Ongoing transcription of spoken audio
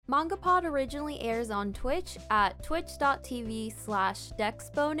MangaPod originally airs on Twitch at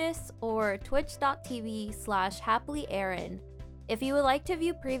twitch.tv/dexbonus or twitch.tv/happilyerin. If you would like to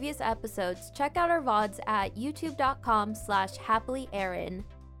view previous episodes, check out our VODs at youtube.com/happilyerin.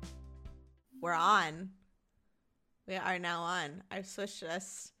 We're on. We are now on. I've switched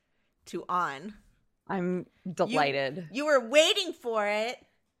us to on. I'm delighted. You were waiting for it,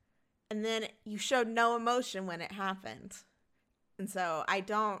 and then you showed no emotion when it happened. And so I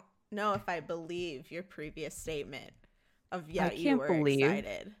don't know if I believe your previous statement of you were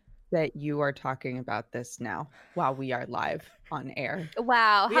excited. That you are talking about this now while we are live on air.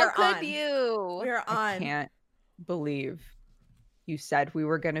 Wow, We how are could on. you? We're on. I can't believe you said we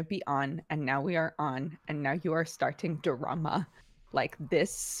were going to be on, and now we are on, and now you are starting drama like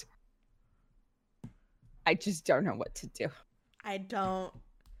this. I just don't know what to do.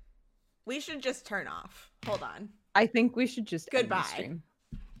 We should just turn off. Hold on. I think we should just end the Goodbye. stream.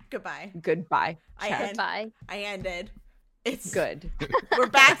 Goodbye. Goodbye. chat. Goodbye. I ended. It's Good. We're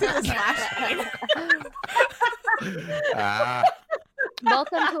back to the splash screen.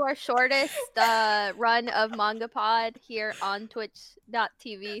 Welcome to our shortest run of MangaPod here on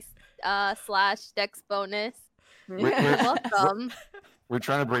twitch.tv/dexbonus. Welcome. We're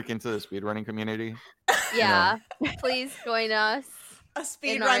trying to break into the speedrunning community. Yeah, please join us A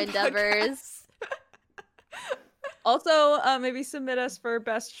speed in run our endeavors. podcast. Also, maybe submit us for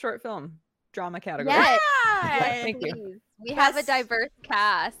best short film drama category. Yes, Yes. Thank you. please. We have a Best- diverse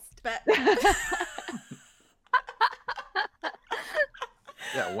cast. But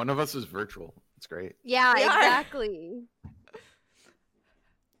Yeah, one of us is virtual. It's great. Yeah, We are. exactly.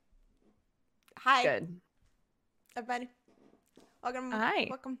 hi, Good. everybody. Welcome. Hi.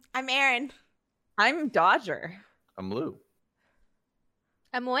 Welcome. I'm Erin. I'm Dodger. I'm Lou.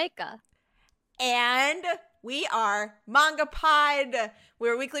 I'm Moeka. And we are Manga Pod.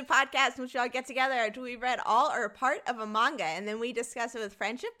 We're a weekly podcast in which we all get together after we read all or a part of a manga, and then we discuss it with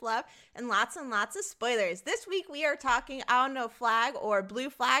friendship, love, and lots of spoilers. This week we are talking Aono Flag or Blue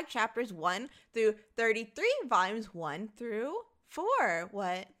Flag chapters 1 through 33, volumes 1 through 4.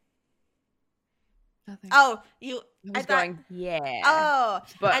 What? Nothing. Oh, you. I was thought. going, yeah. Oh,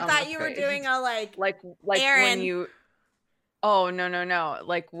 but I I'm thought you were afraid. doing a like. like Aaron. when you. Oh no!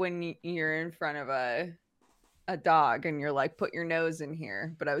 Like when you're in front of a dog and you're like, put your nose in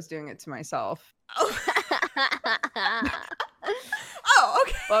here. But I was doing it to myself. Oh, oh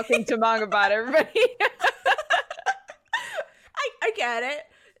okay. Welcome to MangaBot, everybody. I get it.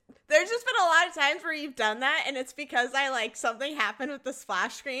 There's just been a lot of times where you've done that, and it's because I like something happened with the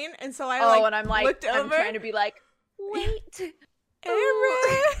splash screen, and so I and I'm like, looked I'm over. trying to be like, wait.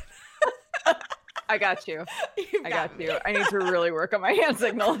 Aaron. I got you. You I got me. you. I need to really work on my hand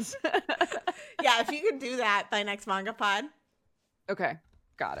signals. Yeah, if you could do that by next Manga Pod, Okay,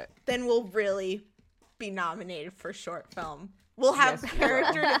 got it. then we'll really be nominated for short film. We'll have Yes, we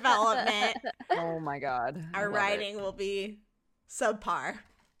character development. Oh my god. I Our love it. writing will be subpar,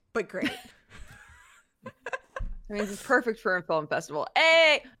 but great. I mean, it's perfect for a film festival.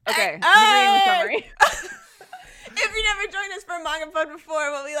 Hey! Okay, Hey! I'm reading the summary. If you never joined us for Manga Pod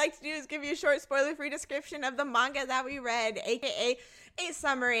before, what we like to do is give you a short spoiler-free description of the manga that we read, aka a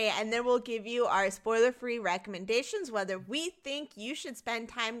summary, and then we'll give you our spoiler-free recommendations, whether we think you should spend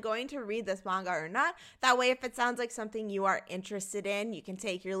time going to read this manga or not. That way, if it sounds like something you are interested in, you can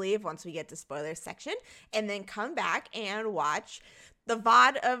take your leave once we get to spoiler section, and then come back and watch the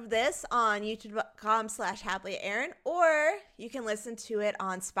VOD of this on youtube.com/happilyerin, or you can listen to it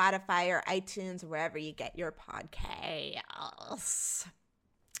on Spotify or iTunes, wherever you get your podcasts.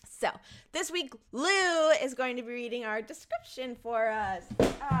 So, this week, Lou is going to be reading our description for us.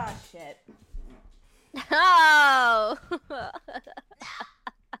 Ah, shit. Oh.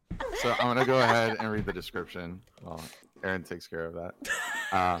 So I'm gonna go ahead and read the description. Well, Aaron takes care of that.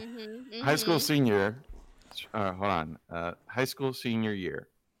 High school senior. Hold on. High school senior year.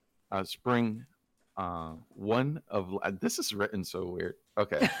 Spring. One of. This is written so weird.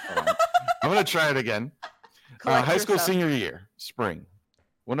 Okay. Hold on. I'm gonna try it again. Collect High school yourself. senior year. Spring.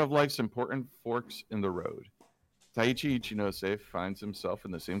 One of life's important forks in the road. Taichi Ichinose finds himself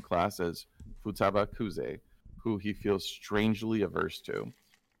in the same class as Futaba Kuze, who he feels strangely averse to,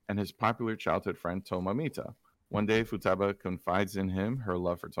 and his popular childhood friend Toma Mita. One day, Futaba confides in him her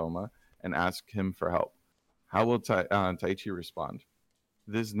love for Toma and asks him for help. How will Taichi respond?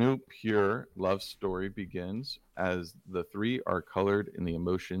 This new, pure love story begins as the three are colored in the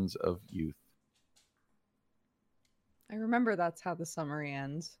emotions of youth. I remember that's how the summary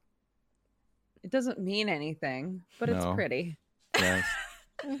ends. It doesn't mean anything, but it's No. pretty.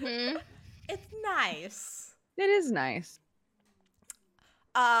 Mm-hmm. It's nice. It is nice.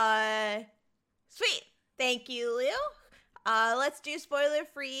 Sweet. Thank you, Lou. Let's do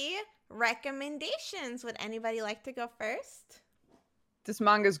spoiler-free recommendations. Would anybody like to go first? This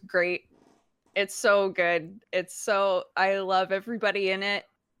manga's great. It's so good. I love everybody in it,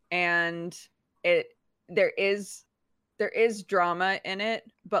 and there is drama in it,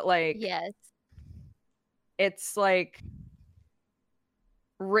 but like Yes. it's like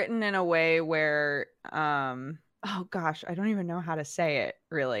written in a way where oh gosh, I don't even know how to say it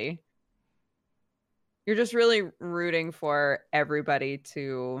really. You're just really rooting for everybody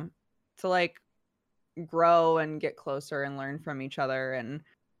to like grow and get closer and learn from each other, and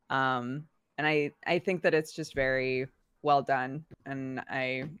I think that it's just very well done, and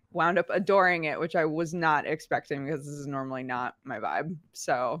I wound up adoring it, which I was not expecting because this is normally not my vibe.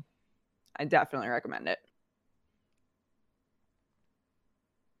 So I definitely recommend it.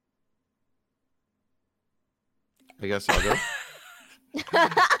 I guess I'll go.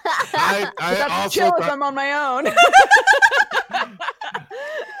 I also chill if thought, I'm on my own.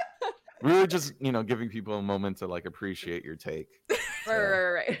 we were just, giving people a moment to like appreciate your take.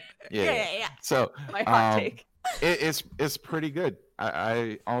 Right. Yeah. So My hot take. It's pretty good.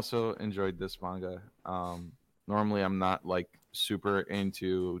 I also enjoyed this manga. Normally I'm not like super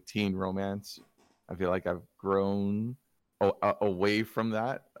into teen romance. I feel like I've grown away from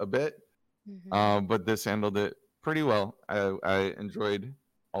that a bit. But this handled it pretty well. I enjoyed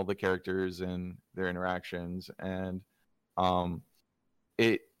all the characters and their interactions, and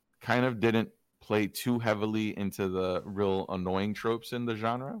it kind of didn't play too heavily into the real annoying tropes in the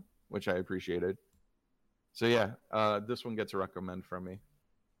genre, which I appreciated. So yeah, this one gets a recommend from me.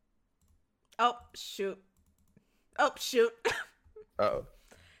 Oh shoot. Uh-oh.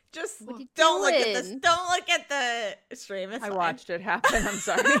 Just What you don't look at this. doing? Don't look at the stream. It's I fine. watched it happen. I'm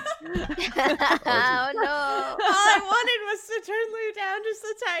sorry. Oh no. All I wanted was to turn Lou down just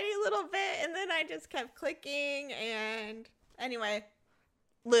a tiny little bit, and then I just kept clicking. And anyway,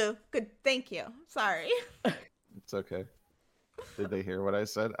 Lou, good. Thank you. Sorry. It's okay. Did they hear what I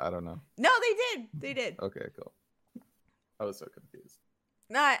said? I don't know. No, they did. They did. Okay, cool. I was so confused.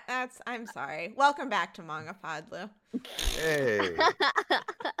 I'm sorry. Welcome back to Manga Pod, Lou. Hey.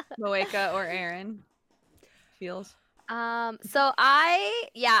 Moeka or Aaron feels. So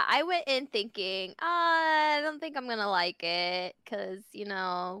I went in thinking, I don't think I'm gonna like it, cause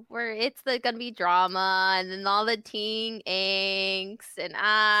it's gonna be drama and then all the teen angst, and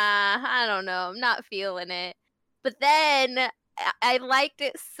I don't know, I'm not feeling it. But then I liked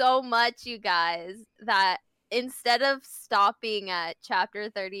it so much, you guys, that instead of stopping at chapter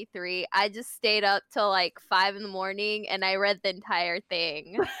 33, I just stayed up till like 5 a.m. and I read the entire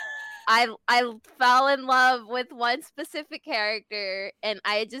thing. I fell in love with one specific character, and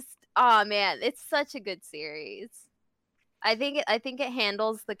oh man, it's such a good series. I think it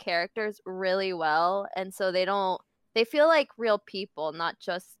handles the characters really well, and so they feel like real people, not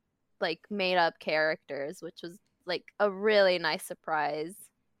just like made up characters, which was like a really nice surprise.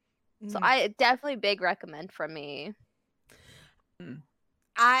 So I definitely big recommend from me.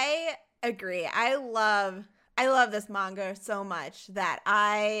 I agree. I love this manga so much that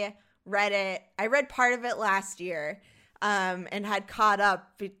I read it. I read part of it last year, and had caught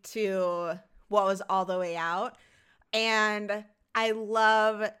up to what was all the way out. And I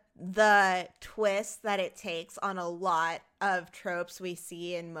love the twist that it takes on a lot of tropes we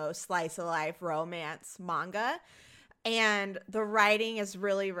see in most slice of life romance manga. And the writing is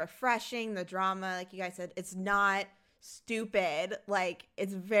really refreshing. The drama, like you guys said, it's not stupid. Like,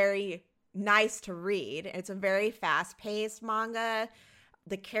 it's very nice to read. It's a very fast-paced manga.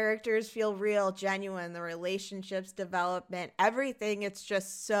 The characters feel real, genuine. The relationships, development, everything. It's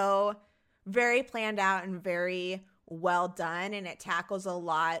just so very planned out and very well done. And it tackles a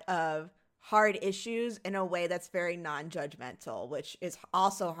lot of hard issues in a way that's very non-judgmental, which is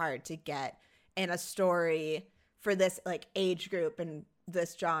also hard to get in a story for this like age group and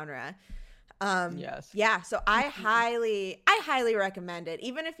this genre. Yes. Yeah, so I highly recommend it.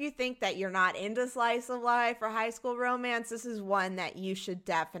 Even if you think that you're not into slice of life or high school romance, this is one that you should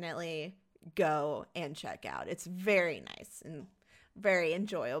definitely go and check out. It's very nice and very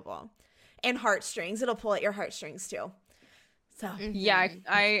enjoyable. And heartstrings. It'll pull at your heartstrings too. So Yeah,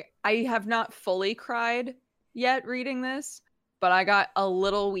 I have not fully cried yet reading this, but I got a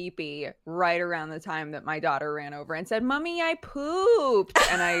little weepy right around the time that my daughter ran over and said, "Mommy, I pooped."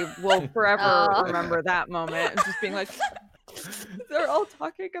 And I will forever remember that moment of just being like, they're all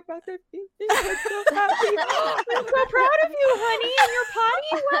talking about their feet. I'm so happy. I'm so proud of you, honey, and your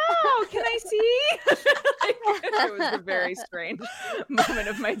potty. Wow, can I see? It was a very strange moment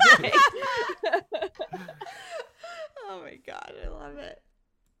of my day. oh my god, I love it.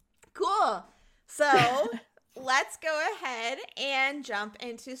 Cool. So let's go ahead and jump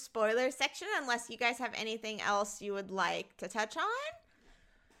into spoiler section unless you guys have anything else you would like to touch on.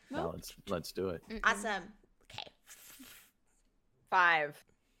 No, let's do it. Awesome. Okay. 5,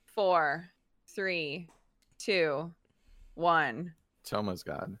 4, 3, 2, 1. Toma's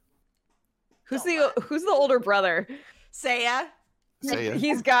God. Who's the older brother? Seiya. Say it.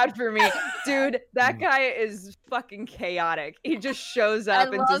 He's God for me. Dude, that guy is fucking chaotic. He just shows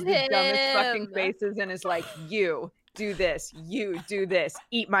up and does love the dumbest fucking him. faces and is like, you do this, you do this,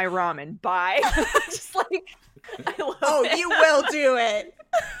 eat my ramen, bye. Just like, I love Oh, it. you will do it.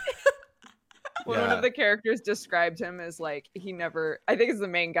 When one of the characters described him as like, he never, I think it's the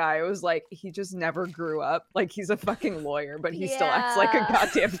main guy, it was like, he just never grew up. Like, he's a fucking lawyer, but he still acts like a Yeah.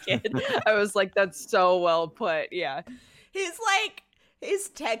 goddamn kid. I was like, that's so well put. Yeah. He's like his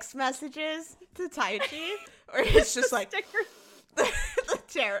text messages to Taichi, or it's just like Stickers.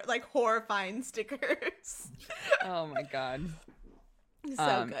 the like horrifying stickers. Oh my God.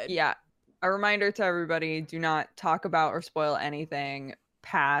 So good. Yeah. A reminder to everybody, do not talk about or spoil anything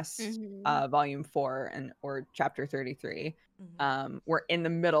past Mhm. volume 4 or chapter 33. Mhm. We're in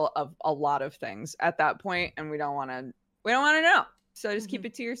the middle of a lot of things at that point, and we don't want to know. So just keep Mhm.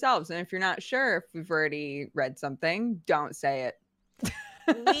 it to yourselves. And if you're not sure if we've already read something, don't say it.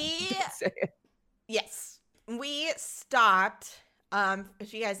 We Don't say it. Yes. We stopped.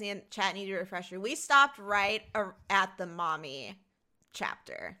 If you guys need chat need a refresher, we stopped right at the mommy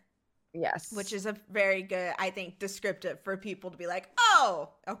chapter, Yes. which is a very good, I think, descriptive for people to be like,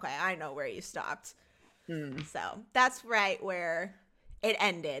 oh, okay, I know where you stopped. Hmm. So that's right where it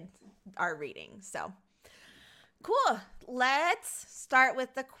ended our reading. So cool. Let's start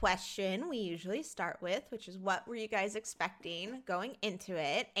with the question we usually start with, which is what were you guys expecting going into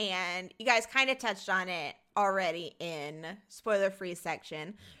it? And you guys kind of touched on it already in spoiler-free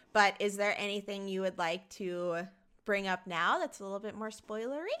section, but is there anything you would like to bring up now that's a little bit more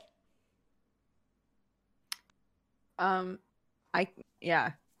spoilery? I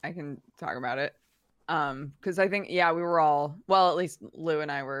can talk about it. Because I think, yeah, we were all, well, at least Lou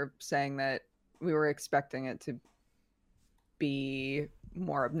and I were saying that we were expecting it to be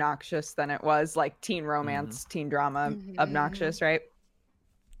more obnoxious than it was, like teen romance, teen drama, obnoxious, right?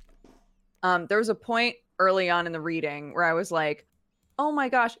 There was a point early on in the reading where I was like, oh my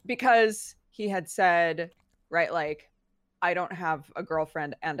gosh, because he had said, right, like, I don't have a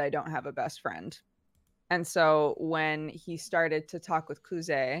girlfriend and I don't have a best friend. And so when he started to talk with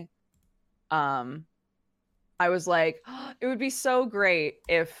Kuze, I was like, oh, it would be so great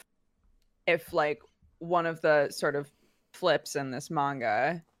if like one of the sort of flips in this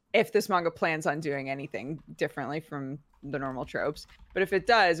manga, if this manga plans on doing anything differently from the normal tropes, but if it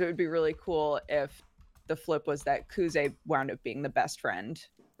does, it would be really cool if the flip was that Kuze wound up being the best friend,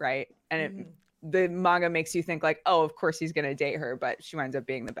 right? And the manga makes you think like, oh, of course he's gonna date her, but she winds up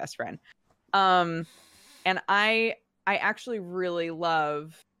being the best friend. And I actually really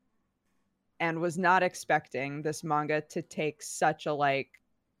love and was not expecting this manga to take such a like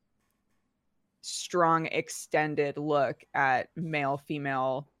strong extended look at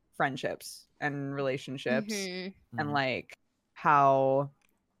male-female friendships and relationships and like how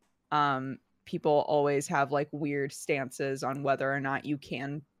people always have like weird stances on whether or not you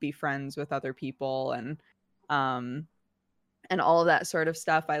can be friends with other people and all of that sort of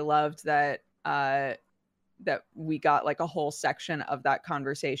stuff. I loved that that we got like a whole section of that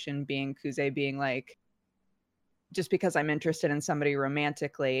conversation being Kuze being like, just because I'm interested in somebody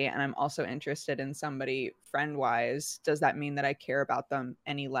romantically and I'm also interested in somebody friend-wise, does that mean that I care about them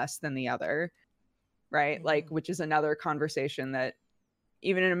any less than the other? Right? Like, which is another conversation that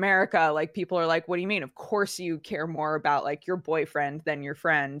even in America, like people are like, what do you mean? Of course you care more about like your boyfriend than your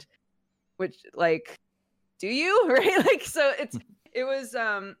friend, which like, do you? Right? Like, so it was,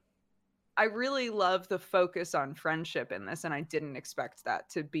 I really love the focus on friendship in this, and I didn't expect that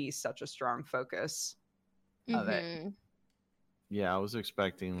to be such a strong focus of it. Yeah, I was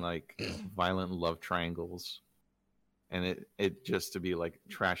expecting like violent love triangles, and it just to be like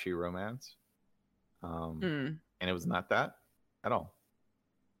trashy romance, and it was not that at all.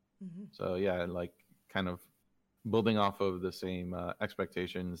 So yeah, like kind of building off of the same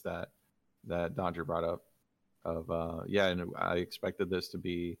expectations that Dodger brought up. Of yeah, and I expected this to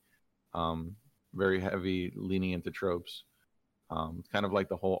be very heavy, leaning into tropes, kind of like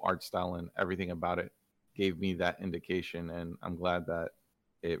the whole art style and everything about it gave me that indication, and I'm glad that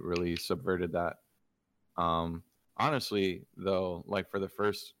it really subverted that. Honestly, though, like for the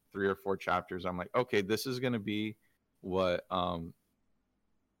first 3 or 4 chapters, I'm like, okay, this is gonna be what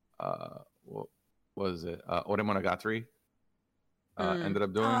what was it? Ore Monogatari ended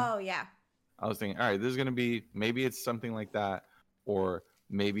up doing. Oh yeah. I was thinking, all right, this is gonna be, maybe it's something like that, or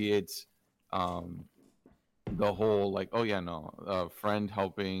maybe it's the whole like, oh yeah, no, a friend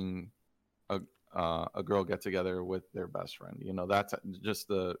helping a girl get together with their best friend. You know, that's just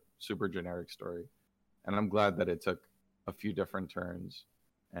the super generic story. And I'm glad that it took a few different turns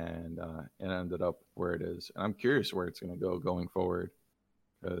and it ended up where it is. And I'm curious where it's going to go going forward,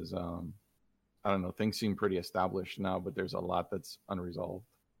 because I don't know, things seem pretty established now, but there's a lot that's unresolved.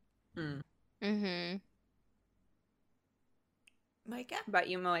 Mm-hmm. Micah? How about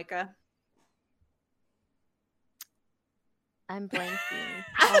you, Moeka? I'm blanking.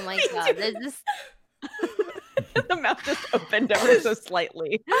 Oh my god, there's this. The mouth just opened ever so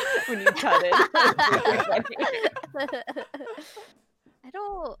slightly when you cut it. I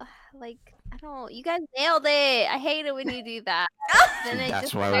don't. You guys nailed it. I hate it when you do that. Then it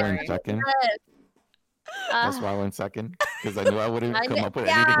That's just why I went second. That's why I went second, because I knew I wouldn't come up with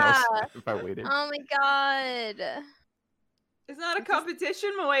anything else if I waited. Oh my god. It's not a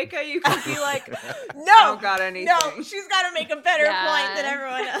competition, Moeka. You could be like, No, I don't got anything. no, she's got to make a better point than Yeah.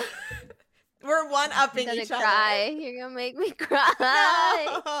 everyone else. We're one-upping I'm gonna each cry. You're gonna make me cry.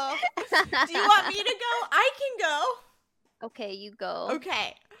 other. No. Do you want me to go? I can go. Okay, you go.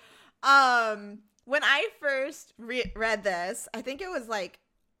 Okay. When I first read this, I think it was like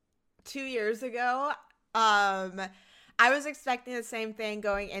 2 years ago. I was expecting the same thing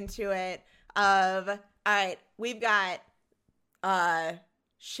going into it. Of all right, we've got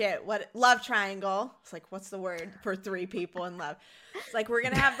love triangle. It's like, what's the word for three people in love? It's like, we're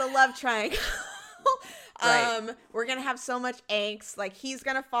gonna have the love triangle. Right. We're gonna have so much angst. Like, he's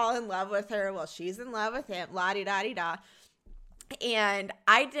gonna fall in love with her. Well, she's in love with him. La di da di da. And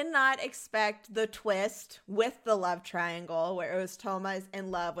I did not expect the twist with the love triangle, where it was Toma's in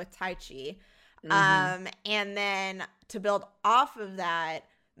love with Taichi. Mhm. And then to build off of that,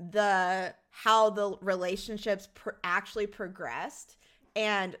 how the relationships actually progressed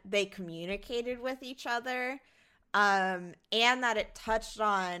and they communicated with each other, and that it touched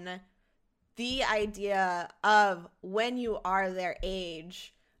on the idea of when you are their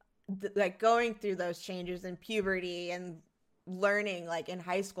age, like going through those changes in puberty and learning, like in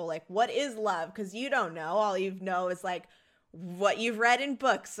high school, like what is love, because you don't know. All you know is like what you've read in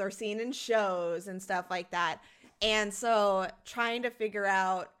books or seen in shows and stuff like that. And so trying to figure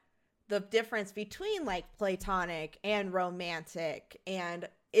out the difference between like platonic and romantic, and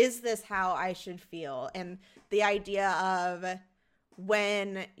is this how I should feel, and the idea of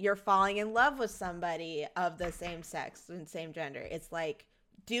when you're falling in love with somebody of the same sex and same gender, it's like,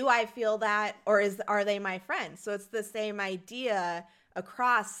 do I feel that, or are they my friends? So it's the same idea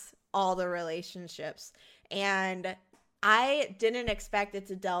across all the relationships. And I didn't expect it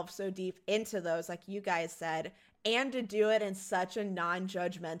to delve so deep into those, like you guys said, and to do it in such a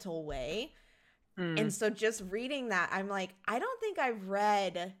non-judgmental way. And so just reading that, I'm like, I don't think I've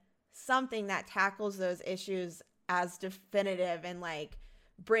read something that tackles those issues as definitive and like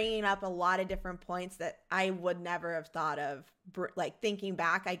bringing up a lot of different points that I would never have thought of. Like thinking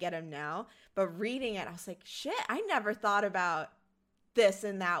back, I get them now, but reading it, I was like, shit, I never thought about this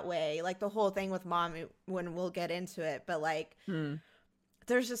in that way. Like the whole thing with mom, when we'll get into it, but like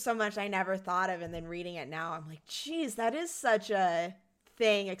there's just so much I never thought of. And then reading it now, I'm like, geez, that is such a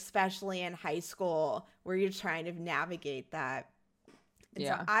thing, especially in high school where you're trying to navigate that. And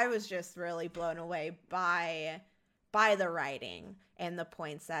so I was just really blown away by the writing and the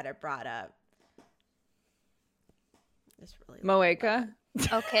points that it brought up. Just really Moeka.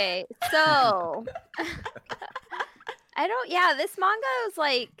 Okay, so this manga was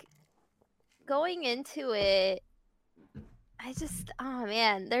like going into it. Oh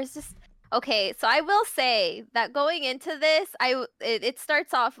man, there's just okay. So I will say that going into this, it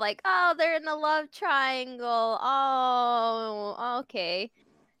starts off like, oh, they're in a love triangle. Oh, okay,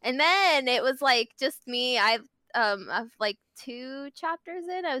 and then it was like just me. I've like 2 chapters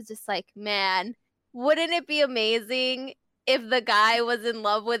in, I was just like, man, wouldn't it be amazing if the guy was in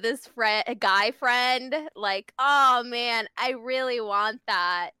love with his guy friend? Like, oh man, I really want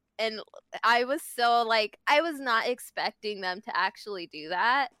that. And I was so like, I was not expecting them to actually do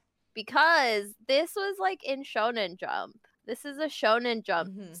that, because this was like in Shonen Jump. This is a Shonen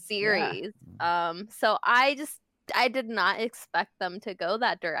Jump series. So I did not expect them to go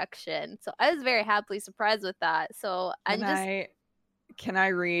that direction. So I was very happily surprised with that. So Can I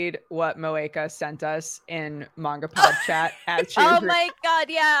read what Moeka sent us in Manga Pod chat? My god,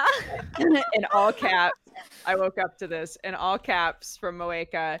 yeah. In all caps. I woke up to this in all caps from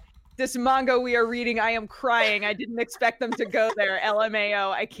Moeka. This manga we are reading, I am crying. I didn't expect them to go there.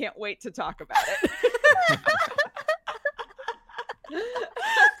 LMAO. I can't wait to talk about it.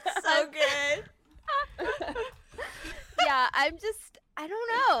 So good. Yeah, I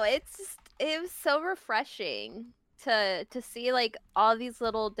don't know. It was so refreshing to see like all these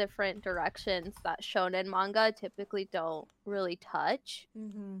little different directions that shonen manga typically don't really touch.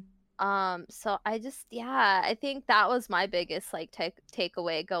 Mm-hmm. So I think that was my biggest like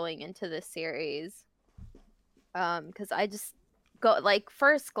takeaway going into this series. Because I just go like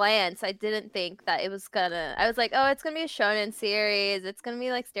first glance, I didn't think that it was gonna. I was like, oh, it's gonna be a shonen series. It's gonna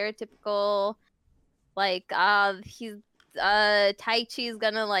be like stereotypical, like he's Taichi's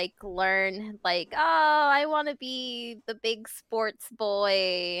gonna like learn like, oh, I want to be the big sports boy,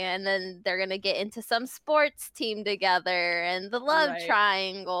 and then they're gonna get into some sports team together and the love Right.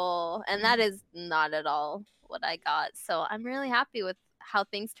 triangle, and that is not at all what I got. So I'm really happy with how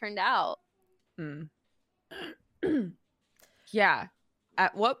things turned out. Mm. Yeah.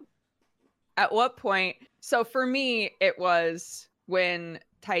 At what point? So for me, it was when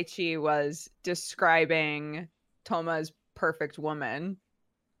Taichi was describing Toma's perfect woman.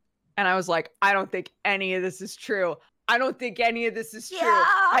 And I was like, I don't think any of this is true. I don't think any of this is true. Yeah.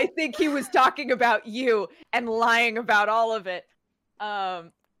 I think he was talking about you and lying about all of it.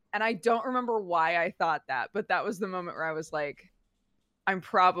 And I don't remember why I thought that, but that was the moment where I was like, I'm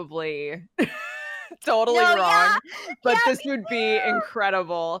probably totally No, wrong. yeah. But Yeah, this me would be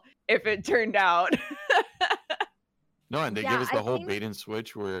incredible if it turned out. No, and they Yeah, give us the I whole think- bait and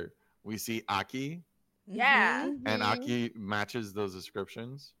switch where we see Aki, Yeah. Mhm. and Mhm. Aki matches those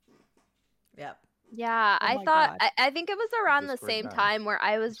descriptions. Yep. Yeah, Oh I my thought God. I think it was around the Discord same died. time where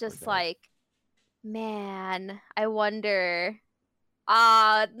I was Discord just died. like, man, I wonder.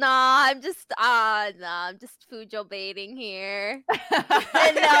 I'm just Fujo baiting here.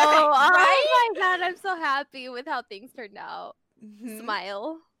 And no, Right? oh my god, I'm so happy with how things turned out. Mhm.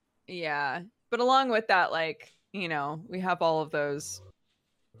 Smile. Yeah. But along with that, like, you know, we have all of those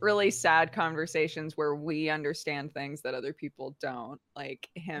really sad conversations where we understand things that other people don't. Like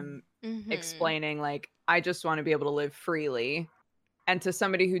him Mhm. explaining, like, I just want to be able to live freely. And to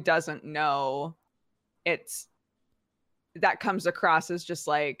somebody who doesn't know, that comes across as just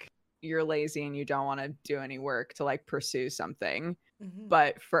like you're lazy and you don't want to do any work to like pursue something. Mhm.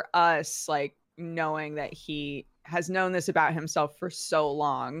 But for us, like knowing that he has known this about himself for so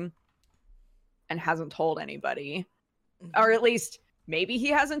long and hasn't told anybody, or at least maybe he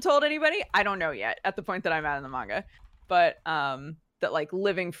hasn't told anybody, I don't know yet at the point that I'm at in the manga, but that like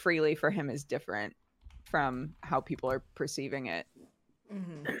living freely for him is different from how people are perceiving it.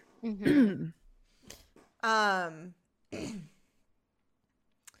 Mhm. Mhm.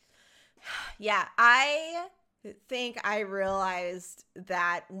 Yeah, I think I realized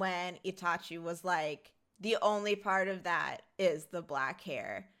that when Itachi was like, the only part of that is the black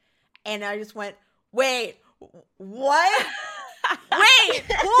hair. And I just went, wait, what? Wait,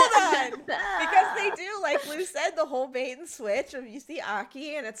 hold on. Because they do, like Lou said, the whole bait and switch of you see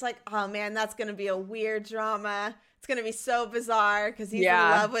Aki and it's like, oh man, that's going to be a weird drama. It's going to be so bizarre because he's in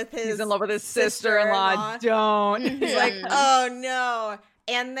love with his sister-in-law. Don't. He's like, Mhm. oh no.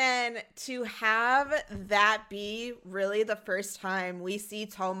 And then to have that be really the first time we see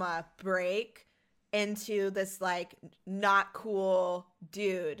Toma break into this like not cool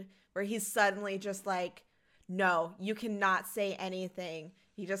dude where he's suddenly just like, no, you cannot say anything.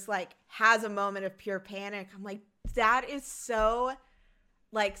 He just like has a moment of pure panic. I'm like, that is so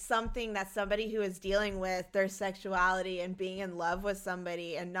like something that somebody who is dealing with their sexuality and being in love with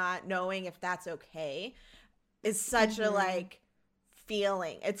somebody and not knowing if that's okay is such a like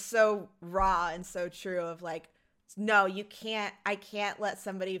feeling. It's so raw and so true of like, no, I can't let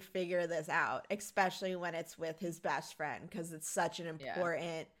somebody figure this out, especially when it's with his best friend, because it's such an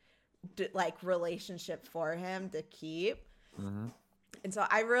important like relationship for him to keep. Mm-hmm. And so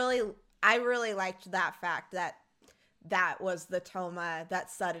I really liked that fact that was the Toma that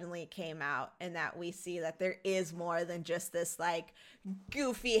suddenly came out, and that we see that there is more than just this like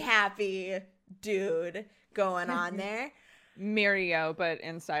goofy happy dude going on there. Mirio, but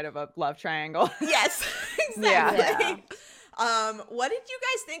inside of a love triangle. Yes, Yeah. exactly. What did you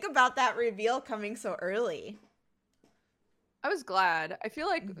guys think about that reveal coming so early? I was glad. I feel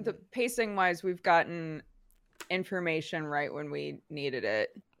like the pacing wise, we've gotten information right when we needed it.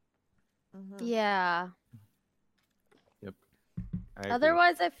 Yeah. Yep. I agree.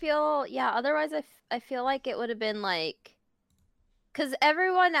 Otherwise, I feel like it would have been like, because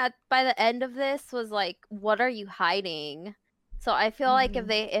everyone by the end of this was like, "What are you hiding?" So I feel like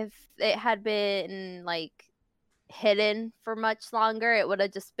if it had been like hidden for much longer, it would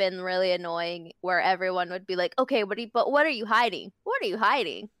have just been really annoying. Where everyone would be like, "Okay, what are you hiding? What are you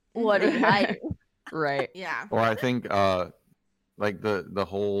hiding? What are you hiding?" Right. Yeah. Or I think like the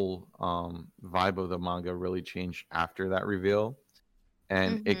whole vibe of the manga really changed after that reveal,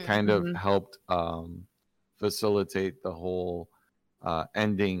 and it kind of Mhm. helped facilitate the whole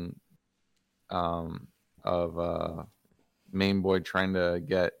ending of main boy trying to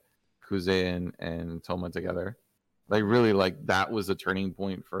get Kuze and Toma together. Like really, like that was a turning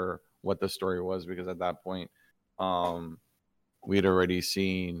point for what the story was, because at that point we'd already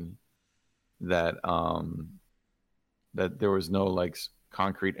seen that that there was no like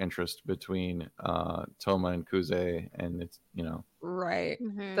concrete interest between Toma and Kuze, and it's, you know, Right.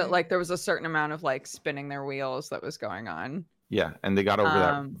 Mm-hmm. That like there was a certain amount of like spinning their wheels that was going on. yeah, and they got over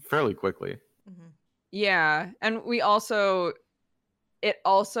that fairly quickly. Mm-hmm. Yeah, and we also it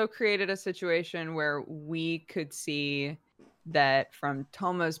also created a situation where we could see that from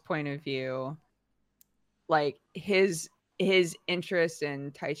Toma's point of view, like his interest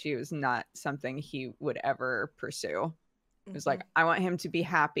in Taichi was not something he would ever pursue. It was like, I want him to be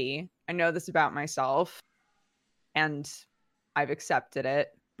happy. I know this about myself and I've accepted it,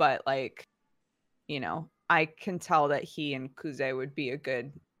 but like, you know, I can tell that he and Kuze would be a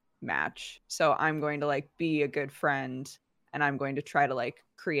good match. So I'm going to like be a good friend, and I'm going to try to like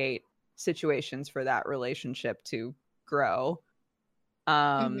create situations for that relationship to grow.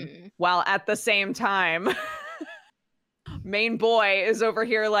 While at the same time, main boy is over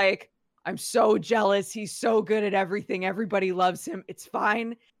here like, I'm so jealous. He's so good at everything. Everybody loves him. It's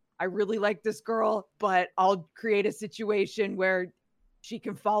fine. I really like this girl, but I'll create a situation where she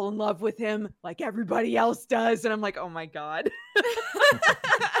can fall in love with him like everybody else does. And I'm like, oh my God.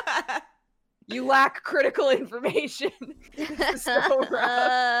 You lack critical information. This is so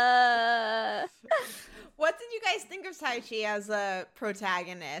rough. What did you guys think of Taichi as a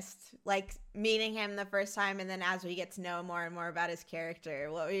protagonist? Like meeting him the first time, and then as we get to know more and more about his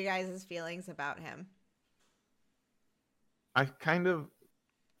character, what were you guys' feelings about him? I kind of,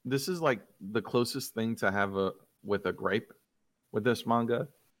 this is like the closest thing to have with a gripe with this manga,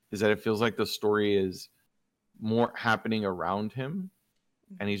 is that it feels like the story is more happening around him,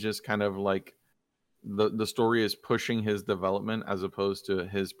 and he's just kind of like the story is pushing his development as opposed to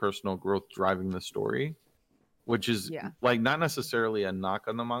his personal growth driving the story, which is like not necessarily a knock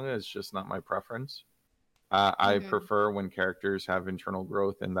on the manga. It's just not my preference. I prefer when characters have internal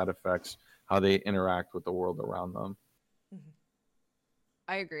growth, and that affects how they interact with the world around them.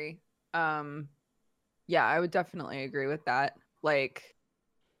 I agree. Yeah, I would definitely agree with that. Like,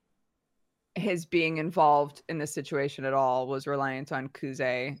 his being involved in this situation at all was reliant on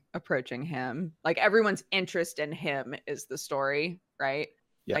Kuze approaching him. Like, everyone's interest in him is the story, right?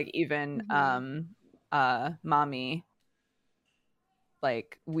 Yeah. Like, even Mami,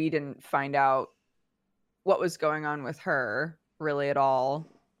 like, we didn't find out what was going on with her really at all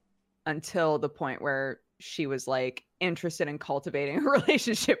until the point where she was like interested in cultivating a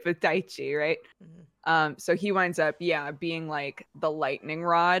relationship with Daichi, right? So he winds up being like the lightning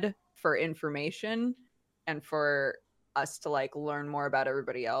rod for information and for us to like learn more about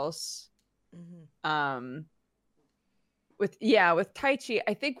everybody else. With Taichi,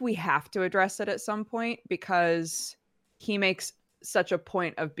 I think we have to address it at some point, because he makes such a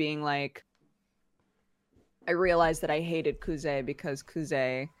point of being like, I realized that I hated Kuze because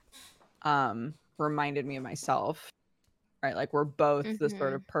Kuze reminded me of myself, right? Like, we're both the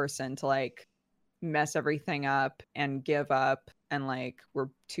sort of person to like mess everything up and give up, and like we're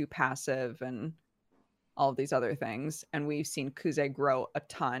too passive and all of these other things, and we've seen Kuze grow a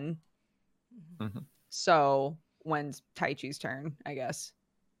ton. So when's Taichi's turn, I guess?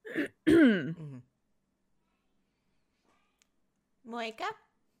 Moika?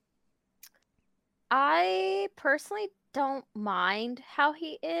 I personally don't mind how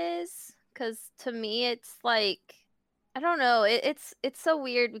he is, because to me it's like, I don't know, it's so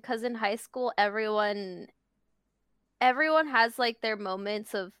weird, because in high school everyone has like their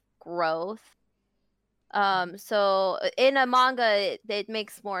moments of growth. So in a manga it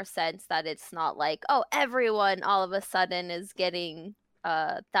makes more sense that it's not like, oh, everyone all of a sudden is getting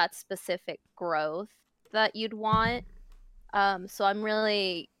that specific growth that you'd want. So I'm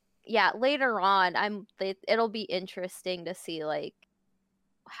really, later on it'll be interesting to see like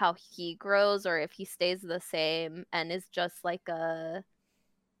how he grows, or if he stays the same and is just like a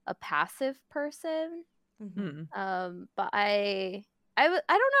passive person. But I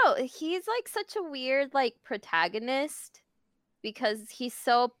don't know, he's like such a weird like protagonist, because he's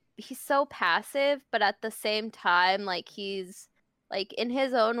so passive, but at the same time like he's like, in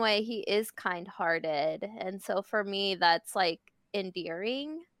his own way he is kind-hearted, and so for me that's like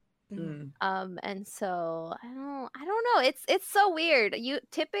endearing. And so I don't know, it's so weird.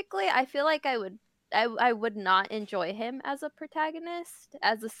 Typically I feel like I would I would not enjoy him as a protagonist.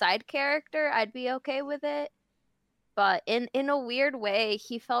 As a side character, I'd be okay with it. But in a weird way,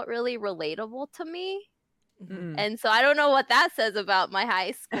 he felt really relatable to me. Mm. And so I don't know what that says about my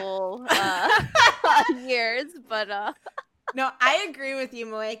high school years, but No, I agree with you,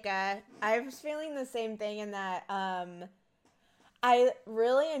 Moeka. I was feeling the same thing in that I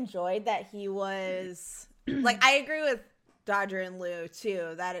really enjoyed that he was like, I agree with Dodger and Lou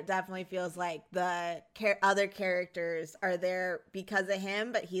too, that it definitely feels like the other characters are there because of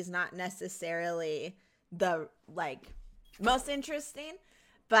him, but he's not necessarily the like most interesting.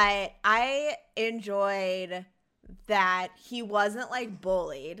 But I enjoyed that he wasn't like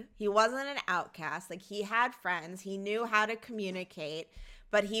bullied. He wasn't an outcast. Like, he had friends. He knew how to communicate,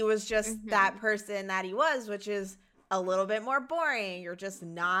 but he was just that person that he was, which is a little bit more boring. You're just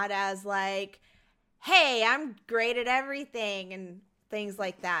not as like, hey, I'm great at everything and things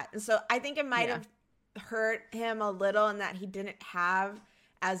like that. And so I think it might have hurt him a little in that he didn't have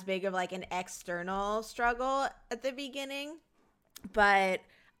as big of like an external struggle at the beginning. But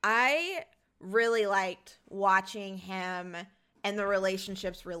I really liked watching him and the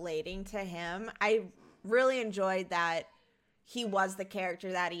relationships relating to him. I really enjoyed that he was the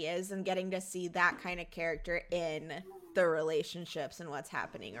character that he is and getting to see that kind of character in the relationships and what's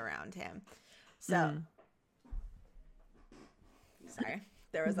happening around him. So, sorry,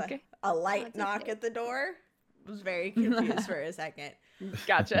 there was a light knock at the door. I was very confused for a second.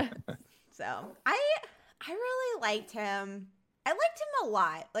 Gotcha. So I really liked him. I liked him a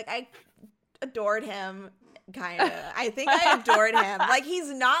lot. Like, I adored him, kind of. I think I adored him. Like,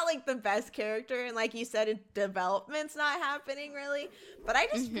 he's not like the best character, and like you said, development's not happening really. But I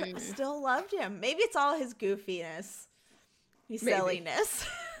just still loved him. Maybe it's all his goofiness, his silliness.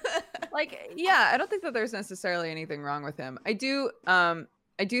 Like, yeah, I don't think that there's necessarily anything wrong with him. I do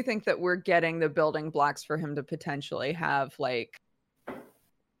think that we're getting the building blocks for him to potentially have like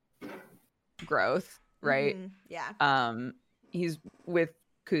growth, right? Yeah. He's with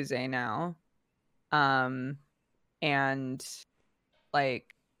Kuze now. And like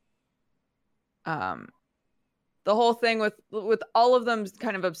the whole thing with all of them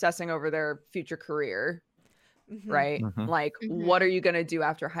kind of obsessing over their future career, right? Like, what are you going to do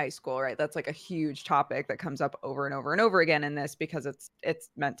after high school, right? That's like a huge topic that comes up over and over and over again in this, because it's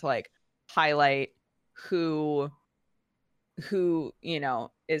meant to like highlight who you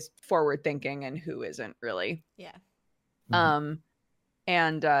know is forward thinking and who isn't really.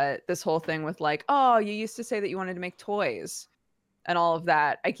 And this whole thing with like, oh, you used to say that you wanted to make toys and all of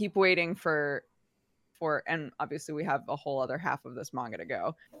that. I keep waiting for, and obviously we have a whole other half of this manga to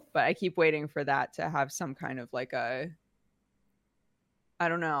go, but I keep waiting for that to have some kind of like I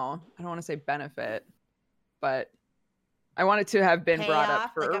don't know, I don't want to say benefit, but I want it to have been brought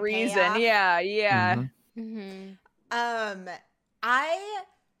up for like a reason. Payoff. Yeah. I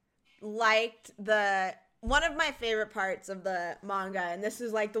liked one of my favorite parts of the manga, and this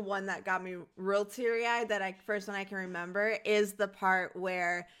is like the one that got me real teary-eyed, first one I can remember, is the part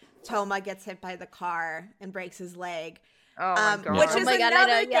where Toma gets hit by the car and breaks his leg. Oh my God. Which is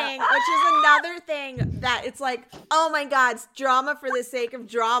another thing that it's like, oh my God, it's drama for the sake of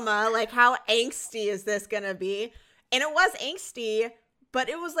drama. Like, how angsty is this gonna be? And it was angsty, but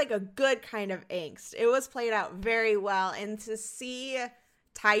it was like a good kind of angst. It was played out very well, and to see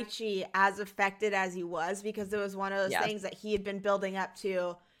Taichi as affected as he was, because it was one of those things that he had been building up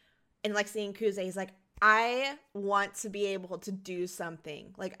to, and like seeing Kuze, he's like, I want to be able to do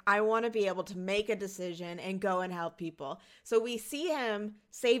something. Like, I want to be able to make a decision and go and help people. So we see him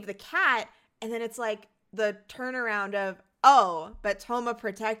save the cat, and then it's like the turnaround of, oh, but Toma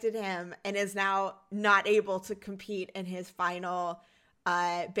protected him and is now not able to compete in his final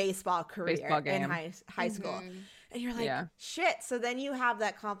baseball career in high school. And you're like, shit. So then you have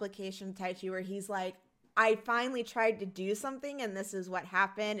that complication, Taichi, where he's like, I finally tried to do something and this is what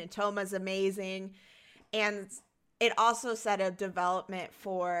happened. And Toma's amazing. And it also set a development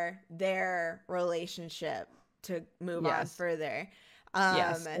for their relationship to move on further.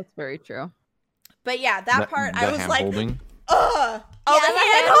 Yes, that's very true. But yeah, that part, I was like, holding. Ugh. Oh, Yeah, the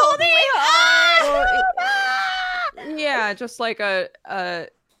hand holding. Yeah, just like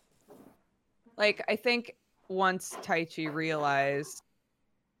like, I think once Taichi realized,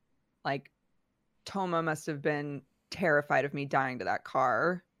 like, Toma must have been terrified of me dying to that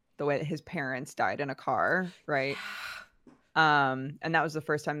car, the way that his parents died in a car, right? And that was the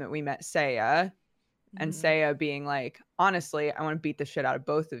first time that we met Seiya, and Seiya being like, honestly, I want to beat the shit out of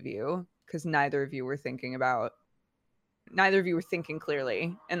both of you, because neither of you were thinking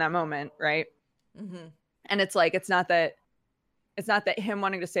clearly in that moment, right? And it's like, it's not that him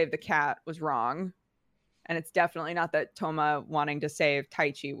wanting to save the cat was wrong, And it's definitely not that Toma wanting to save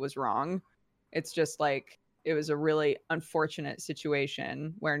Taichi was wrong. It's just like it was a really unfortunate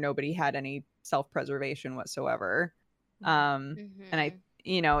situation where nobody had any self-preservation whatsoever. And I,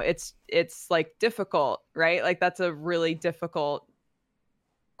 it's like difficult, right? Like that's a really difficult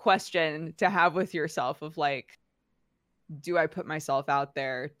question to have with yourself of like, do I put myself out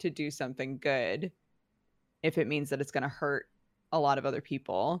there to do something good if it means that it's going to hurt a lot of other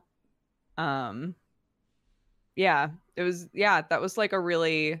people? That was like a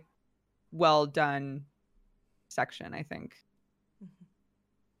really well done section, I think.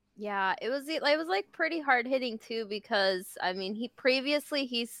 Yeah, it was like pretty hard hitting too, because I mean he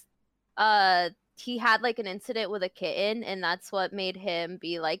had like an incident with a kitten, and that's what made him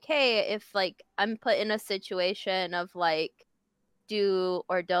be like, hey, if like I'm put in a situation of like do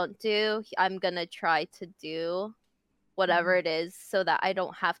or don't do, I'm gonna try to do whatever it is so that I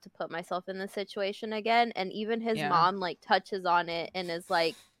don't have to put myself in the situation again. And even his mom like touches on it and is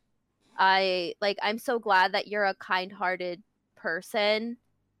like, I'm so glad that you're a kind-hearted person,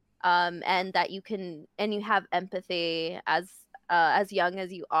 and that you have empathy as young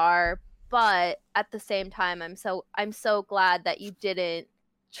as you are. But at the same time, I'm so glad that you didn't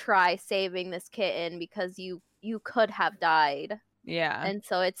try saving this kitten, because you could have died. Yeah. And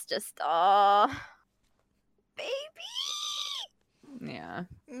so it's just, oh, baby. Yeah.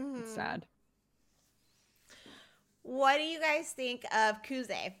 It's sad. What do you guys think of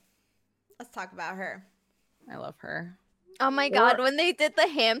Kuze? Let's talk about her. I love her. Oh my god, when they did the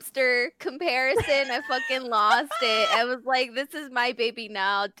hamster comparison, I fucking lost it. I was like, this is my baby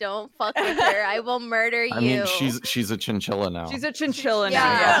now. Don't fuck with her. I will murder you. I mean, she's a chinchilla now. She's a chinchilla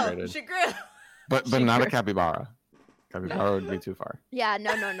now. Yeah. She grew. But not a capybara. Capybara would be too far. Yeah,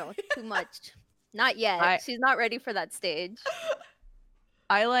 no. Too much. Not yet. She's not ready for that stage.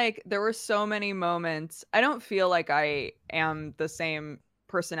 There were so many moments. I don't feel like I am the same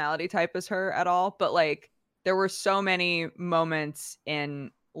personality type as her at all, but like there were so many moments in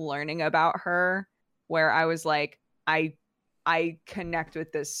learning about her where I was like, I connect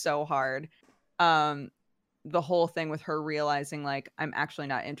with this so hard. The whole thing with her realizing like, I'm actually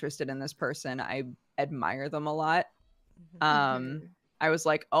not interested in this person. I admire them a lot. I was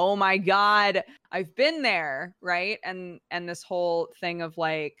like, oh my God, I've been there, right? And this whole thing of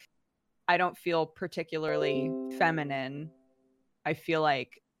like, I don't feel particularly feminine. I feel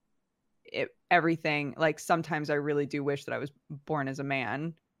like everything, like sometimes I really do wish that I was born as a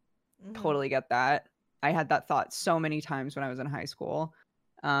man. Totally get that. I had that thought so many times when I was in high school.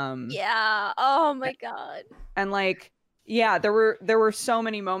 Yeah. Oh my God. And like, yeah, there were so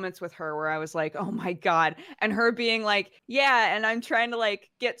many moments with her where I was like, oh my God. And her being like, yeah, and I'm trying to like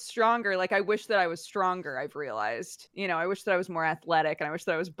get stronger. Like, I wish that I was stronger, I've realized. I wish that I was more athletic, and I wish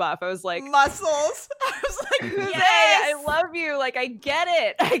that I was buff. I was like, muscles. I was like, yes! Yes! I love you. Like, I get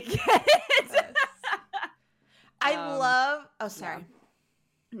it. I get it. Yes. I love. Oh, sorry.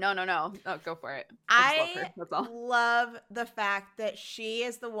 No. Oh, go for it. I love the fact that she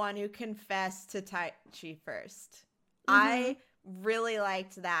is the one who confessed to Taichi first. I really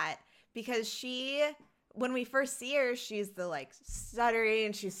liked that because when we first see her, she's the like stuttering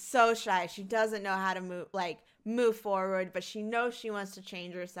and she's so shy. She doesn't know how to move forward, but she knows she wants to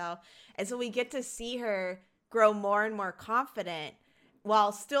change herself. And so we get to see her grow more and more confident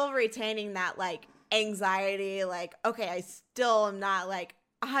while still retaining that like anxiety. Like, okay, I still am not like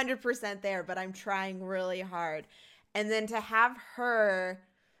 100% there, but I'm trying really hard. And then to have her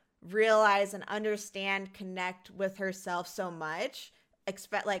realize and understand, connect with herself so much,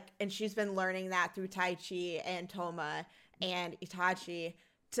 and she's been learning that through Taichi and Toma and Itachi,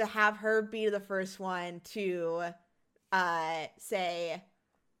 to have her be the first one to say,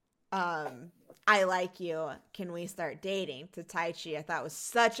 I like you, can we start dating, to Taichi, I thought was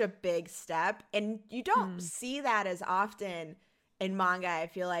such a big step. And you don't see that as often in manga. I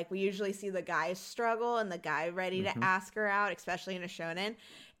feel like we usually see the guy struggle and the guy ready to ask her out, especially in a shonen.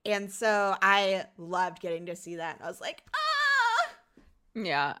 And so I loved getting to see that. I was like, ah!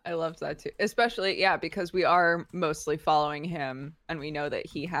 Yeah, I loved that too. Especially, yeah, because we are mostly following him and we know that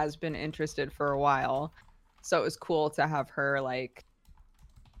he has been interested for a while. So it was cool to have her, like,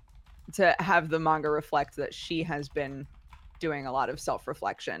 to have the manga reflect that she has been doing a lot of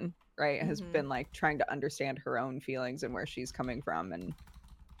self-reflection, right? Has been, like, trying to understand her own feelings and where she's coming from. And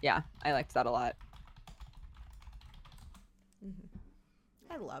yeah, I liked that a lot.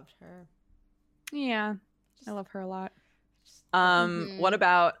 I loved her. Yeah, I love her a lot. What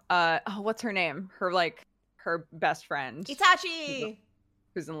about what's her name? Her best friend, Itachi,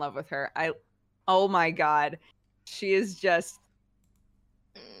 who's in love with her. Oh my God, she is just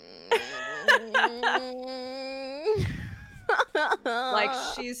Like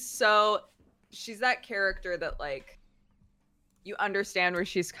she's that character that like you understand where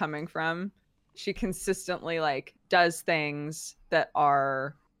she's coming from. She consistently like does things that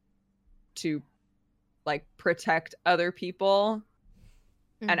are to like protect other people.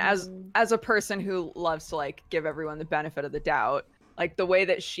 And as a person who loves to like give everyone the benefit of the doubt, like the way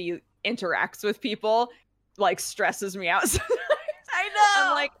that she interacts with people like stresses me out sometimes. I know.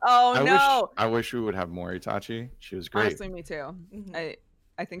 I'm like, oh no. I wish we would have more Itachi. She was great. Honestly, me too.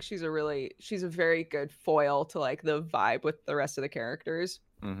 I think she's a very good foil to like the vibe with the rest of the characters.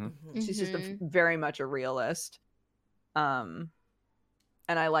 She's just very much a realist. And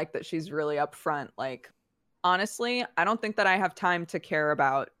I like that she's really upfront. Like, honestly, I don't think that I have time to care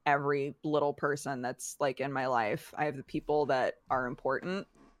about every little person that's like in my life. I have the people that are important,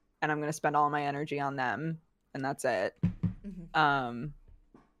 and I'm going to spend all my energy on them, and that's it.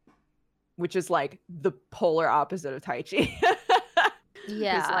 Which is like the polar opposite of Taichi.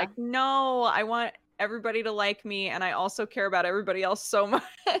 Yeah. It's like, no, I want everybody to like me, and I also care about everybody else so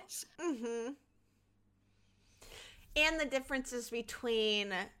much. And the differences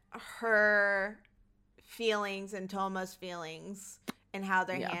between her feelings and Tomo's feelings and how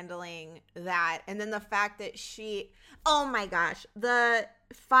they're handling that. And then the fact that oh my gosh, the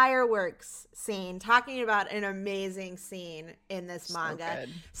fireworks scene, talking about an amazing scene in this manga.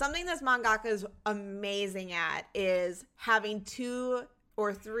 Something this mangaka is amazing at is having 2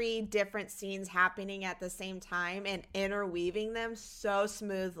 or 3 different scenes happening at the same time and interweaving them so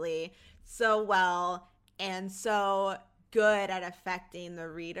smoothly, so well, and so good at affecting the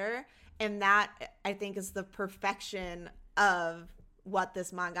reader. And that, I think, is the perfection of what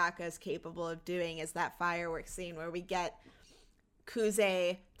this mangaka is capable of doing, is that fireworks scene where we get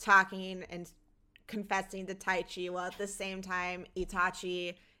Kuze talking and confessing to Taichi, while at the same time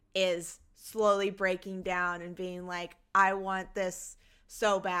Itachi is slowly breaking down and being like, I want this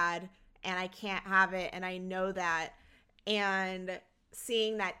so bad and I can't have it, and I know that. And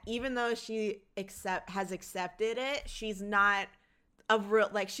seeing that even though she has accepted it, she's not a real,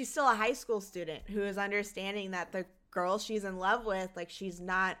 like, she's still a high school student who is understanding that the girl she's in love with, like, she's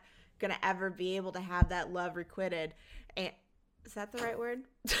not gonna ever be able to have that love requited. And is that the right word?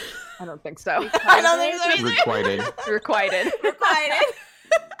 I don't think so. I don't think so either. Requited.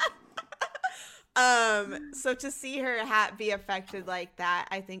 So to see her be affected like that,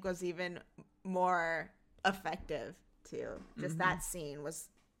 I think was even more effective too. Just that scene was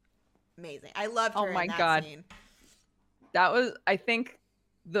amazing. I loved her in that scene. That was, I think,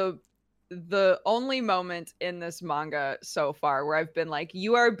 the only moment in this manga so far where I've been like,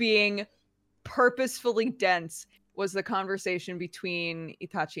 you are being purposefully dense, was the conversation between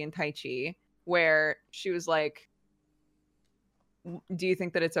Itachi and Taichi, where she was like, do you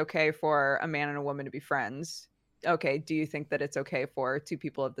think that it's okay for a man and a woman to be friends? Okay, do you think that it's okay for 2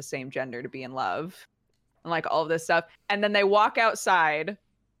 people of the same gender to be in love? And like all of this stuff. And then they walk outside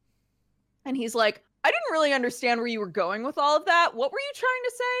and he's like, I didn't really understand where you were going with all of that. What were you trying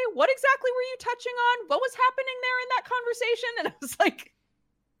to say? What exactly were you touching on? What was happening there in that conversation? And I was like,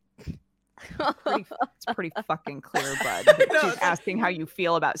 it's pretty fucking clear, bud. She's asking how you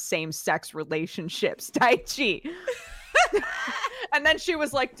feel about same-sex relationships, Taichi. And then she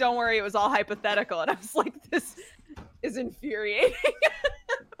was like, don't worry, it was all hypothetical. And I was like, this is infuriating.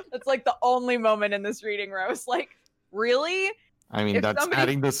 It's like the only moment in this reading where I was like, really? I mean, that's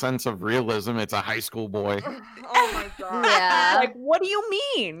adding the sense of realism. It's a high school boy. Oh my god. Yeah. Like, what do you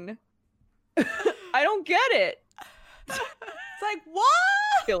mean? I don't get it. It's like,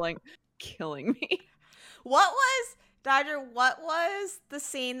 what? Killing me. What was the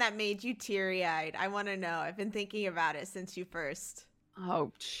scene that made you teary-eyed? I want to know. I've been thinking about it since you first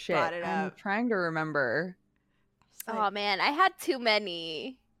brought it up. I'm trying to remember. Oh man, I had too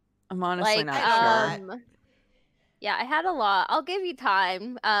many. I'm honestly like, not sure. Yeah, I had a lot. I'll give you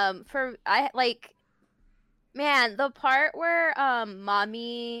time. Man, the part where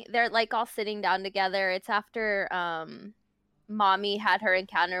mommy, they're like all sitting down together. It's after mommy had her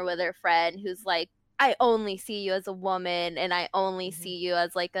encounter with her friend who's like, I only see you as a woman and I only see you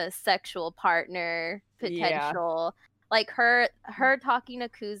as like a sexual partner potential. Yeah. Like her talking to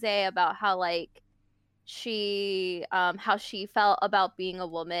Kuze about how like how she felt about being a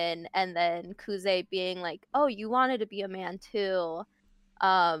woman, and then Kuze being like, oh, you wanted to be a man too.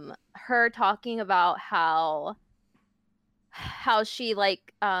 Her talking about how she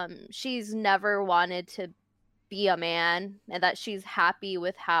like she's never wanted to be a man and that she's happy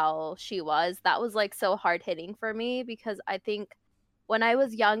with how she was. That was like so hard hitting for me, because I think when I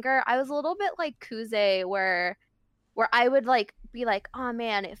was younger I was a little bit like Kuze, where I would like be like, oh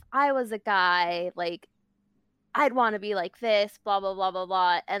man, if I was a guy, like I'd want to be like this, blah blah blah blah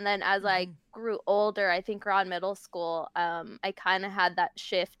blah. And then as I grew older, I think around middle school, I kind of had that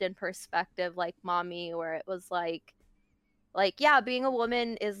shift in perspective, like mommy, where it was like yeah, being a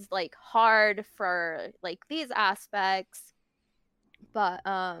woman is like hard for like these aspects, but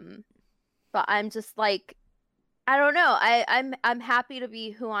I'm just like, I don't know. I'm happy to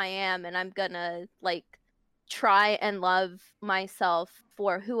be who I am, and I'm gonna like try and love myself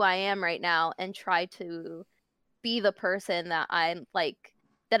for who I am right now, and try to be the person that I'm like,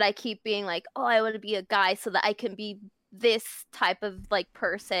 that I keep being like, oh, I want to be a guy so that I can be this type of like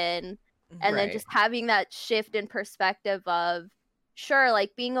person. And then Right. just having that shift in perspective of, sure,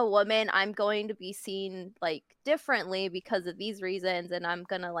 like being a woman, I'm going to be seen like differently because of these reasons, and I'm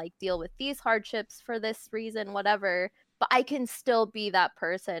gonna like deal with these hardships for this reason, whatever. But I can still be that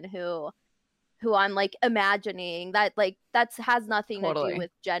person who I'm like imagining, that like that's has nothing to do Totally.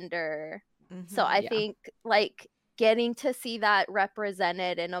 with gender. Mm-hmm. So I Yeah. think like getting to see that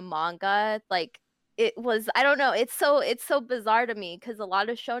represented in a manga, like it was, I don't know, it's so bizarre to me because a lot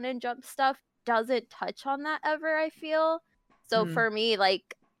of Shonen Jump stuff doesn't touch on that ever, I feel. So Mm. for me,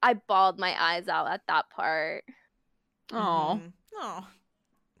 like I bawled my eyes out at that part. Oh, Oh.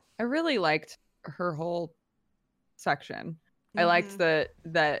 I really liked her whole section. I liked that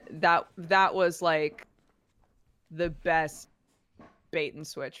was like the best bait and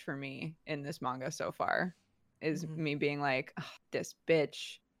switch for me in this manga so far, is me being like, oh, this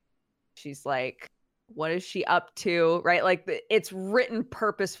bitch, she's like, what is she up to, right? Like it's written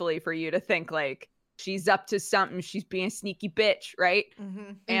purposefully for you to think like she's up to something, she's being a sneaky bitch, right?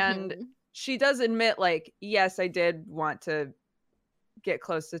 And Mhm. she does admit like, yes, I did want to get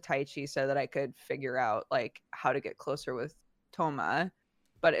close to Taichi so that I could figure out like how to get closer with Toma,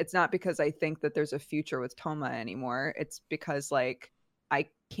 but it's not because I think that there's a future with Toma anymore. It's because like I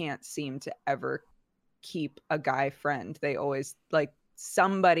can't seem to ever keep a guy friend. They always like,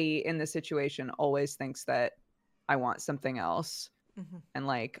 somebody in the situation always thinks that I want something else, and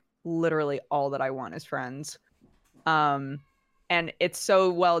like literally all that I want is friends. And it's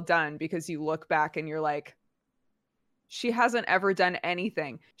so well done because you look back and you're like, she hasn't ever done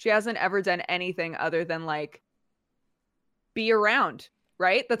anything. She hasn't ever done anything other than like be around,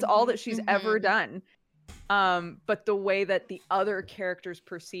 right? That's all that she's ever done. But the way that the other characters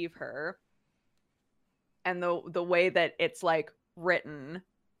perceive her, and the way that it's like written,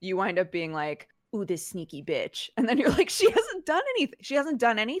 you wind up being like, ooh, this sneaky bitch. And then you're like, she hasn't done anything. She hasn't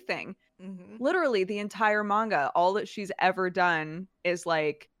done anything. Literally the entire manga, all that she's ever done is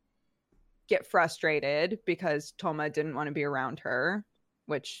like get frustrated because Toma didn't want to be around her,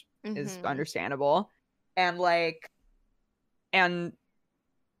 which is understandable, and like, and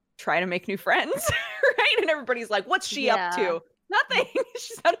try to make new friends, right? And everybody's like, what's she up to? Nothing.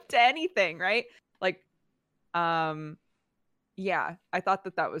 She's not up to anything, right? Like, yeah, I thought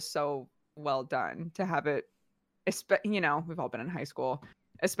that was so well done to have it, you know, we've all been in high school,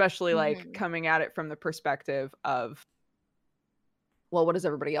 especially like coming at it from the perspective of, well, what does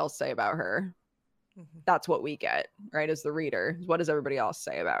everybody else say about her? That's what we get, right, as the reader. What does everybody else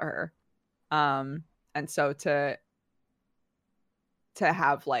say about her? And so to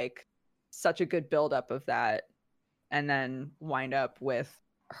have like such a good buildup of that, and then wind up with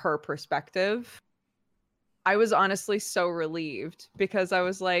her perspective, I was honestly so relieved, because I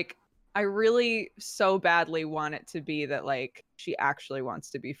was like, I really so badly want it to be that like she actually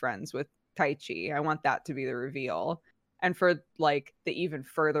wants to be friends with Taichi. I want that to be the reveal. And for like the even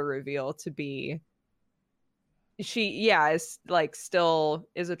further reveal to be she is like still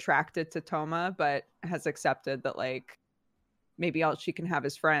is attracted to Toma, but has accepted that like maybe all she can have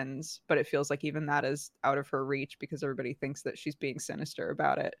is friends, but it feels like even that is out of her reach because everybody thinks that she's being sinister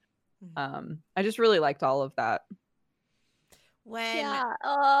about it. I just really liked all of that. When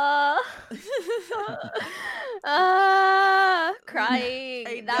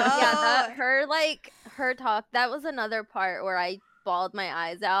crying. Her talk, that was another part where I bawled my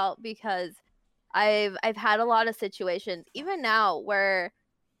eyes out, because I've had a lot of situations even now where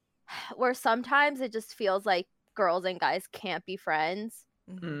sometimes it just feels like girls and guys can't be friends.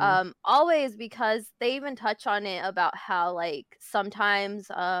 Always, because they even touch on it about how like sometimes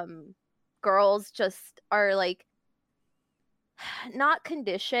girls just are like not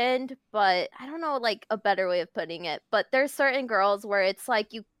conditioned, but I don't know like a better way of putting it, but there's certain girls where it's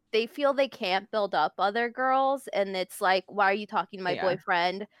like they feel they can't build up other girls, and it's like, why are you talking to my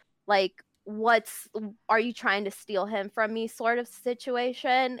boyfriend? Like, are you trying to steal him from me, sort of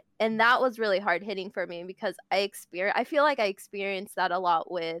situation. And that was really hard hitting for me, because I feel like I experienced that a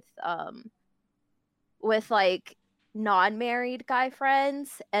lot with like non-married guy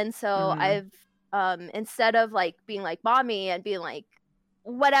friends, and so I've instead of like being like mommy and being like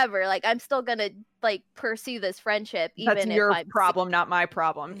whatever, like I'm still gonna like pursue this friendship That's even if your I'm problem, not my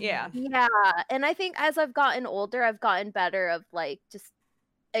problem. Mhm. Yeah. yeah. And I think as I've gotten older, I've gotten better of like just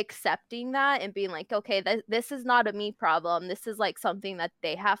accepting that and being like, okay, this is not a me problem. This is like something that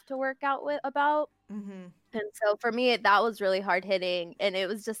they have to work out with about. Mm-hmm. And so for me, that was really hard hitting, and it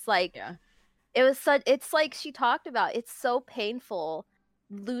was just like Yeah. it was such. It's like she talked about. It's so painful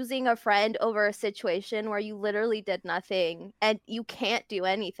losing a friend over a situation where you literally did nothing and you can't do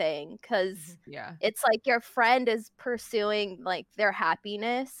anything because Yeah. it's like your friend is pursuing like their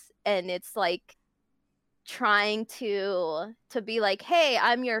happiness, and it's like trying to be like, hey,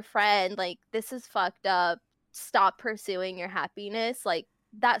 I'm your friend, like this is fucked up, stop pursuing your happiness. Like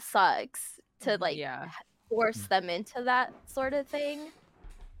that sucks to like Yeah. force them into that sort of thing.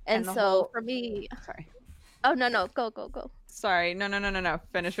 And the so whole- for me, Sorry. oh no, go. Sorry. No.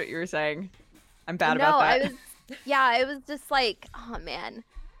 Finish what you were saying. I'm bad No, about that. it was just like, oh man.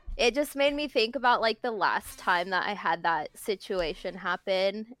 It just made me think about like the last time that I had that situation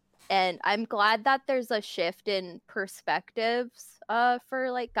happen. And I'm glad that there's a shift in perspectives for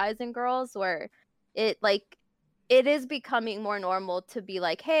like guys and girls where it is becoming more normal to be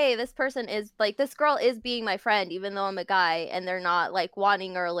like, hey, this person is like, this girl is being my friend even though I'm a guy, and they're not like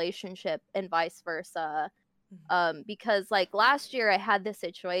wanting a relationship and vice versa. Because like last year I had this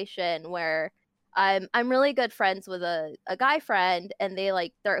situation where I'm really good friends with a guy friend, and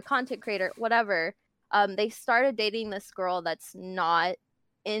they're a content creator, whatever. They started dating this girl that's not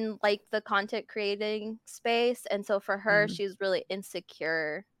in like the content creating space, and so for her, she's really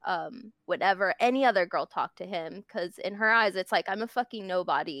insecure whenever any other girl talked to him, because in her eyes it's like, I'm a fucking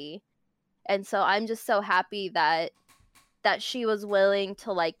nobody. And so I'm just so happy that she was willing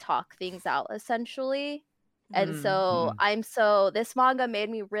to like talk things out essentially. And so this manga made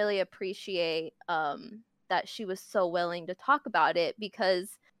me really appreciate that she was so willing to talk about it,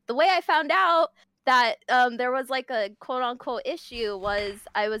 because the way I found out that there was like a quote unquote issue was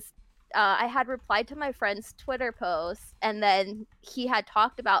I had replied to my friend's Twitter post, and then he had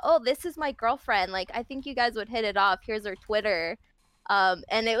talked about, oh, this is my girlfriend, like I think you guys would hit it off, here's her Twitter.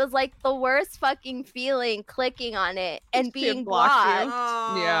 And it was like the worst fucking feeling clicking on it and being blocked.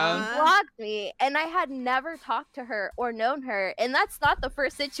 Yeah. Blocked me, and I had never talked to her or known her, and that's not the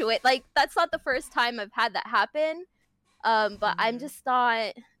first situation. Like that's not the first time I've had that happen. But I'm just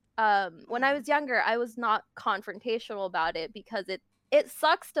not. When I was younger, I was not confrontational about it, because it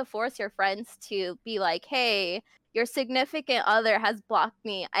sucks to force your friends to be like, hey, your significant other has blocked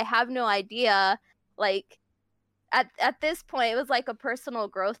me. I have no idea. Like. At this point, it was like a personal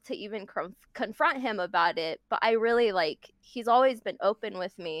growth to even confront him about it. But I really like, he's always been open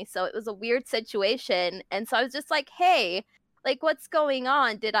with me. So it was a weird situation. And so I was just like, hey, like, what's going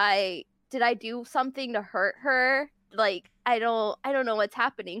on? Did I do something to hurt her? Like, I don't know what's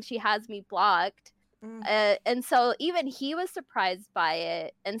happening. She has me blocked. And so even he was surprised by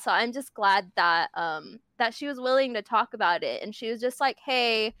it. And so I'm just glad that that she was willing to talk about it. And she was just like,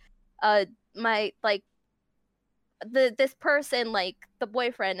 hey, my like, this person, like the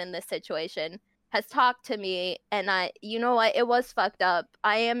boyfriend in this situation, has talked to me, and you know what, it was fucked up.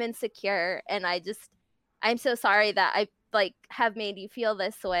 I am insecure, and I'm so sorry that I like have made you feel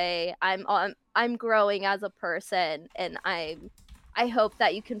this way. I'm growing as a person, and I hope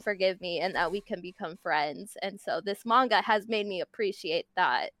that you can forgive me and that we can become friends. And so this manga has made me appreciate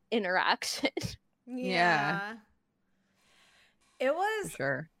that interaction. Yeah. It was For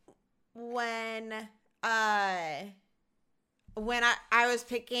sure. when I was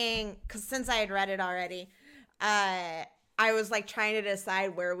picking, because since I had read it already, I was like trying to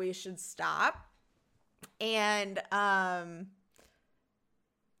decide where we should stop, and I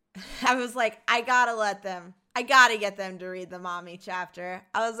was like, I gotta get them to read the mommy chapter.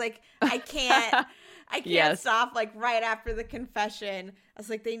 I was like, I can't Yes. stop like right after the confession. I was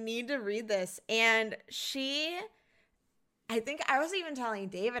like, they need to read this. And I think I was even telling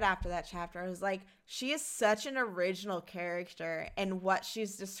David after that chapter, I was like, she is such an original character, and what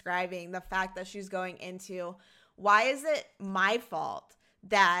she's describing, the fact that she's going into, why is it my fault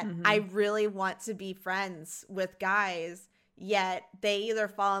that I really want to be friends with guys, yet they either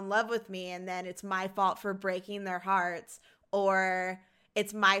fall in love with me and then it's my fault for breaking their hearts, or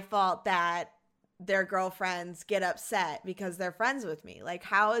it's my fault that their girlfriends get upset because they're friends with me. Like,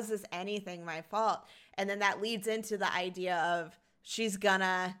 how is this anything my fault? And then that leads into the idea of she's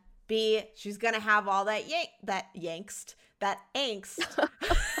gonna have all that angst.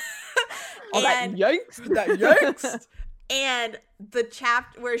 All that angst. And the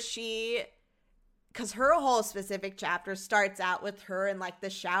chapter where she because her whole specific chapter starts out with her in like the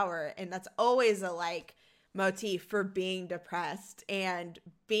shower, and that's always a like motif for being depressed and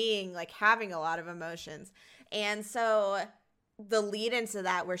being like having a lot of emotions. And so the lead into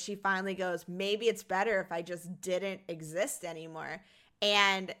that, where she finally goes, maybe it's better if I just didn't exist anymore,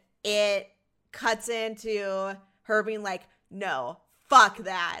 and it cuts into her being like, no, fuck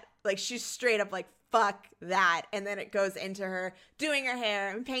that. Like, she's straight up like, fuck that. And then it goes into her doing her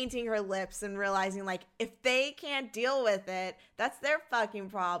hair and painting her lips and realizing, like, if they can't deal with it, that's their fucking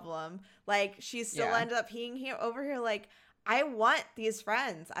problem. Like, she still ended up being here over here like, I want these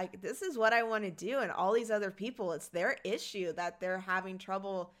friends. This is what I want to do. And all these other people, it's their issue that they're having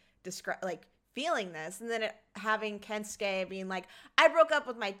trouble feeling this. And then having Kensuke being like, I broke up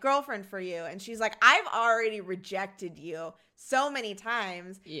with my girlfriend for you. And she's like, I've already rejected you so many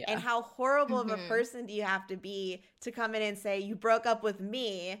times. Yeah. And how horrible of a person do you have to be to come in and say, you broke up with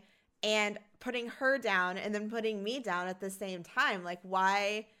me, and putting her down and then putting me down at the same time? Like,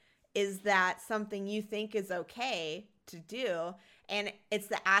 why is that something you think is okay to do? And it's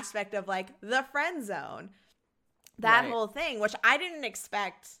the aspect of like the friend zone, that whole thing, which I didn't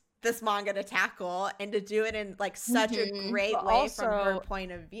expect this manga to tackle and to do it in like such a great way also, from her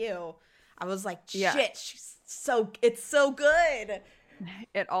point of view. I was like, shit, it's so good.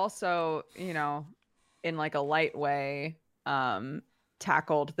 It also, you know, in like a light way,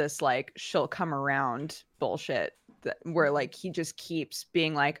 tackled this like she'll come around bullshit where like he just keeps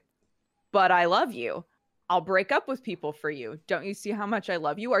being like, but I love you. I'll break up with people for you. Don't you see how much I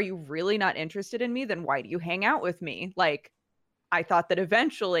love you? Are you really not interested in me? Then why do you hang out with me? Like, I thought that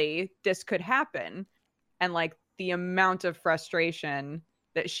eventually this could happen. And like the amount of frustration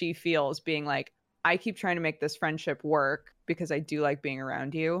that she feels being like, I keep trying to make this friendship work because I do like being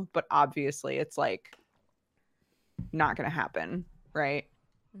around you, but obviously it's like not going to happen. Right.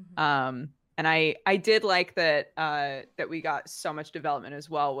 And I did like that, that we got so much development as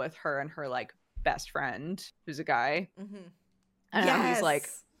well with her and her like best friend, who's a guy. And he's like,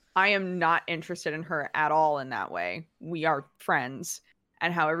 I am not interested in her at all in that way. We are friends.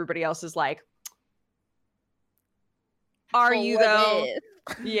 And how everybody else is like, are you though?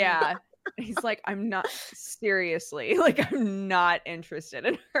 Yeah. He's like, I'm not, seriously, like, I'm not interested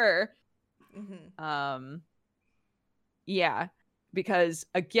in her. Yeah, because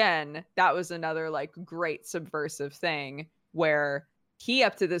again, that was another like great subversive thing where he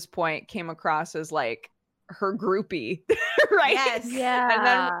up to this point came across as like her groupie, right? Yes.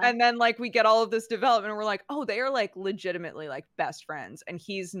 Yeah. And then like we get all of this development and we're like, oh, they are like legitimately like best friends. And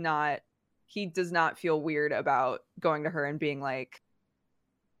he does not feel weird about going to her and being like,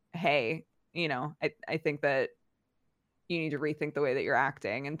 hey, you know, I think that you need to rethink the way that you're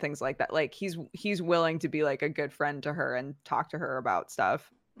acting and things like that. Like he's willing to be like a good friend to her and talk to her about stuff.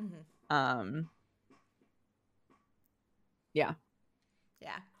 Yeah. Yeah.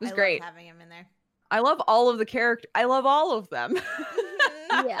 It was great having him in there. I love all of the characters. I love all of them.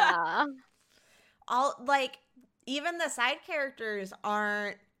 Yeah. All like even the side characters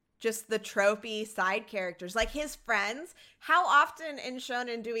aren't just the tropey side characters. Like his friends, how often in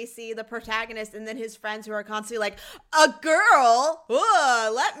shonen do we see the protagonist and then his friends who are constantly like, a girl,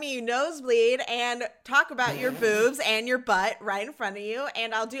 let me nosebleed and talk about your boobs and your butt right in front of you,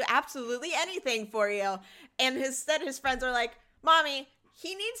 and I'll do absolutely anything for you. And instead his friends are like, mommy,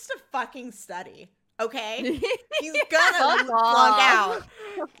 he needs to fucking study, okay? He's gonna flunk out.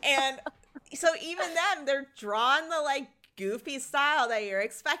 And so even then, they're drawing the like goofy style that you're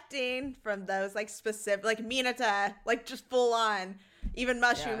expecting from those like specific, like Minata, like just full on, even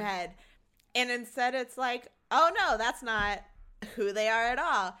Mushroom Head. And instead it's like, oh no, that's not who they are at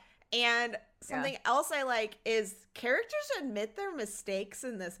all. And something else I like is characters admit their mistakes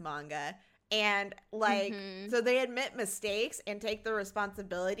in this manga. And like, so they admit mistakes and take the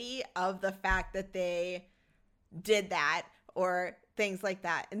responsibility of the fact that they did that or things like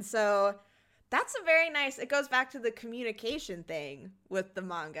that. And so that's a very nice, it goes back to the communication thing with the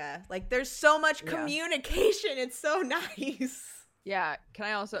manga. Like there's so much communication. It's so nice. Yeah. Can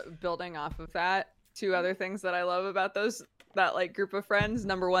I also, building off of that, two other things that I love about that like group of friends.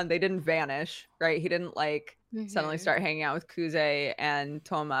 Number one, they didn't vanish, right? He didn't like suddenly start hanging out with Kuze and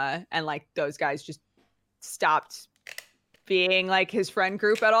Toma, and like those guys just stopped being like his friend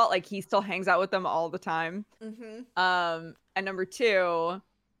group at all. Like he still hangs out with them all the time. And number two,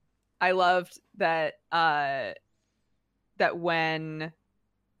 I loved that that when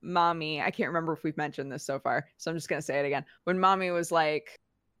Mommy, I can't remember if we've mentioned this so far, so I'm just gonna say it again. When Mommy was like,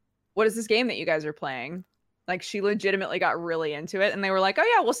 what is this game that you guys are playing? Like she legitimately got really into it, and they were like,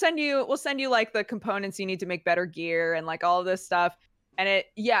 oh yeah, we'll send you like the components you need to make better gear and like all of this stuff. And it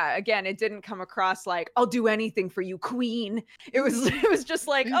didn't come across like, I'll do anything for you, queen. It was just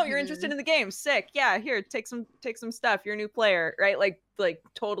like, oh, you're interested in the game. Sick. Yeah, here, take some stuff. You're a new player, right? Like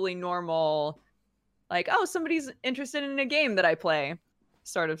totally normal, like, oh, somebody's interested in a game that I play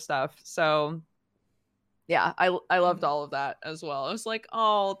sort of stuff. So yeah, I loved all of that as well. I was like,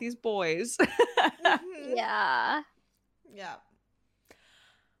 oh, these boys. Yeah. Yeah.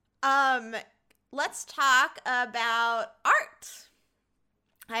 Let's talk about art.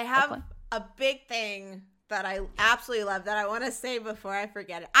 I have a big thing that I absolutely love that I want to say before I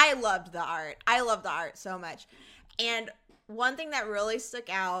forget it. I loved the art. I love the art so much. And one thing that really stuck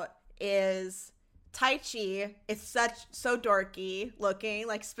out is Taichi is so dorky looking,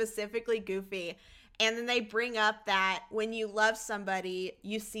 like specifically goofy. And then they bring up that when you love somebody,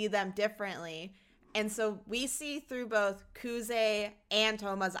 you see them differently. And so we see through both Kuze and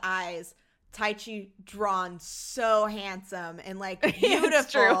Toma's eyes, Taichi drawn so handsome and like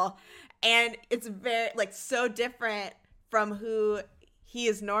beautiful. And it's very like so different from who he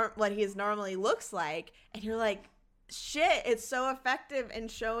is what he normally looks like. And you're like, shit, it's so effective in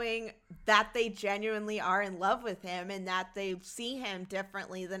showing that they genuinely are in love with him and that they see him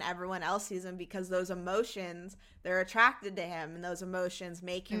differently than everyone else sees him, because those emotions, they're attracted to him and those emotions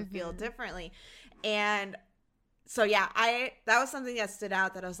make him feel differently. And so yeah, that was something that stood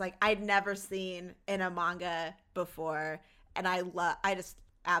out that I was like, I'd never seen in a manga before, and I just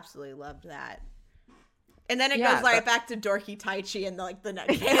absolutely loved that. And then it goes right back to dorky Taichi in the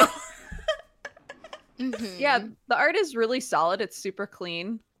next panel. Yeah, the art is really solid. It's super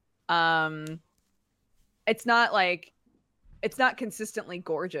clean. It's not consistently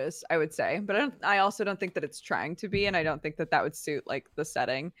gorgeous, I would say, but I also don't think that it's trying to be, and I don't think that would suit like the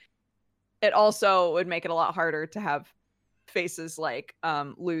setting. It also would make it a lot harder to have faces like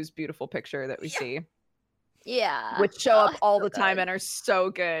Lou's beautiful picture that we see. Yeah. Which show up all the time and are so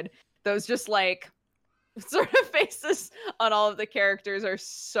good. Those just like sort of faces on all of the characters are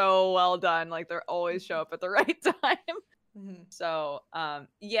so well done. Like they always show up at the right time. So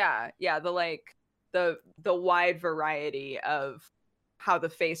the wide variety of how the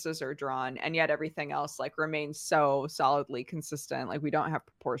faces are drawn, and yet everything else like remains so solidly consistent. Like we don't have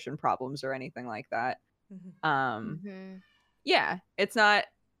proportion problems or anything like that. Yeah, it's not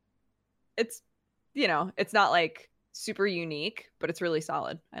like super unique, but it's really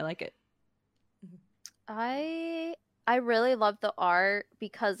solid. I like it. I really love the art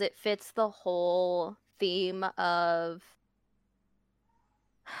because it fits the whole theme of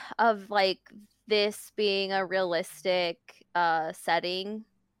like this being a realistic setting,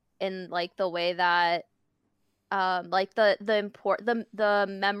 in like the way that like the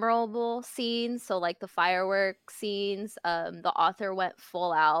memorable scenes, so like the fireworks scenes, the author went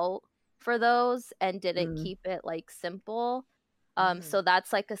full out for those and didn't keep it like simple. So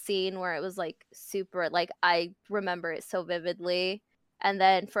that's like a scene where it was like super, like I remember it so vividly. And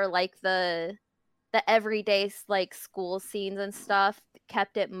then for like the everyday like school scenes and stuff,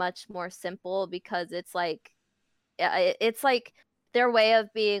 kept it much more simple, because it's like their way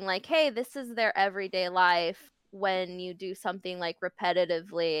of being like, hey, this is their everyday life. When you do something like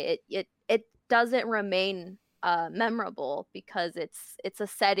repetitively, it doesn't remain memorable, because it's a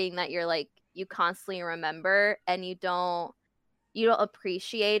setting that you're like, you constantly remember, and you don't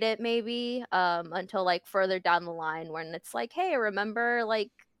appreciate it maybe until like further down the line, when it's like, hey, remember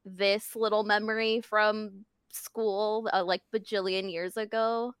like this little memory from school like bajillion years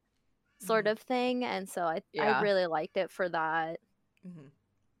ago sort of thing. And so I really liked it for that.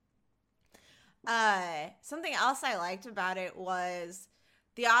 Something else I liked about it was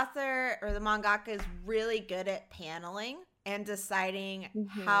the author or the mangaka is really good at paneling and deciding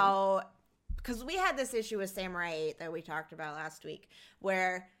how, because we had this issue with Samurai 8 that we talked about last week,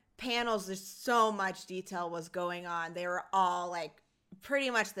 where panels, there's so much detail was going on. They were all like pretty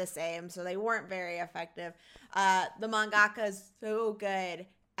much the same, so they weren't very effective. The mangaka is so good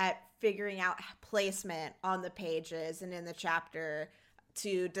at figuring out placement on the pages and in the chapter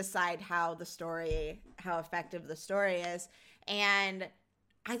to decide how effective the story is. And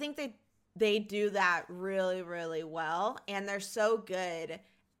I think they do that really, really well. And they're so good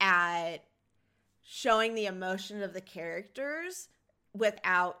at showing the emotion of the characters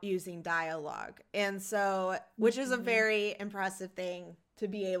without using dialogue. And so, which is a very impressive thing to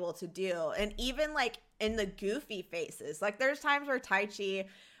be able to do. And even like in the goofy faces, like there's times where Taichi,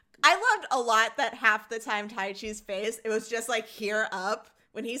 I loved a lot that half the time Taichi's face, it was just like here up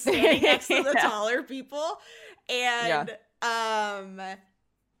when he's standing next to the taller people. And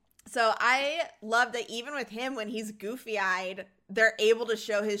so I love that even with him, when he's goofy-eyed, they're able to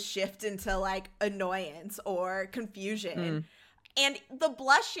show his shift into like annoyance or confusion. And the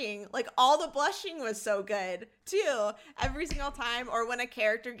blushing, like all the blushing was so good too. Every single time, or when a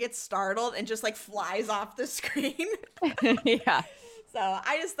character gets startled and just like flies off the screen. Yeah. So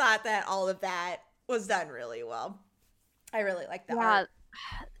I just thought that all of that was done really well. I really like the Yeah, art.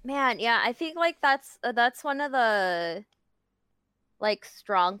 man, yeah, I think like that's one of the like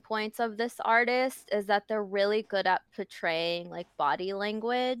strong points of this artist is that they're really good at portraying like body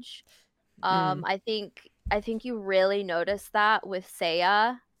language. I think you really notice that with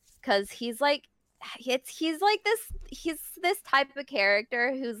Seiya, because he's this type of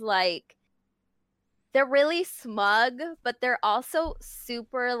character who's like, they're really smug, but they're also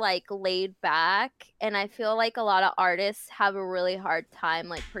super like laid back, and I feel like a lot of artists have a really hard time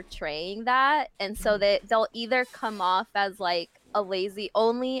like portraying that, and so they'll either come off as like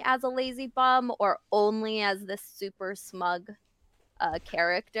only as a lazy bum, or only as this super smug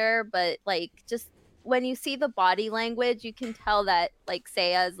character. But like, just when you see the body language, you can tell that like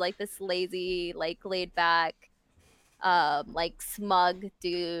Seiya is like this lazy, like laid back, like smug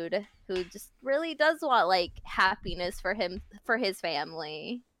dude who just really does want like happiness for his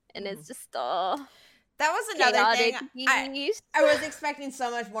family, and it's just that was another chaotic thing. beast. I was expecting so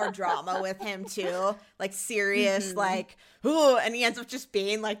much more drama with him too, like serious, like ooh, and he ends up just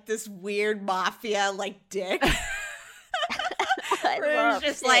being like this weird mafia like dick. Where he's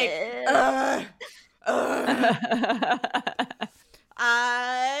just like, cool.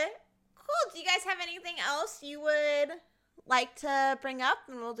 Do you guys have anything else you would like to bring up?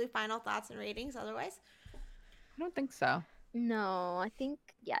 And we'll do final thoughts and ratings otherwise. I don't think so. No, I think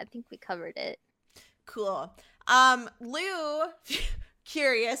we covered it. Cool. Lou,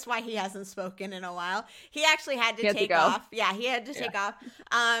 curious why he hasn't spoken in a while. He actually had to take off. Yeah, he had to take off.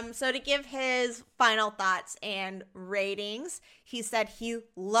 So to give his final thoughts and ratings, he said he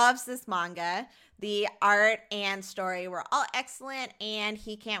loves this manga. The art and story were all excellent, and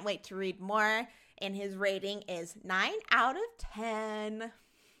he can't wait to read more. And his rating is 9 out of 10.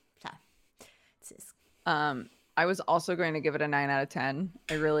 So, I was also going to give it a 9 out of 10.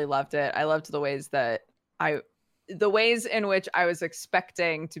 I really loved it. I loved the ways in which I was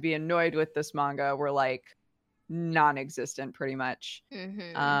expecting to be annoyed with this manga were like non-existent pretty much.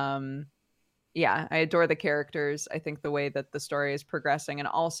 Yeah, I adore the characters. I think the way that the story is progressing, and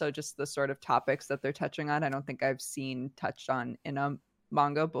also just the sort of topics that they're touching on, I don't think I've seen touched on in a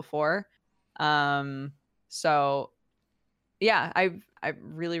manga before. So yeah, I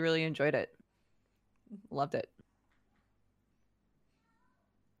really, really enjoyed it. Loved it.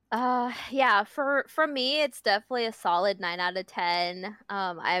 Yeah, for me it's definitely a solid 9 out of 10.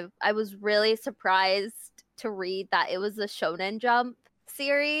 I was really surprised to read that it was a Shonen Jump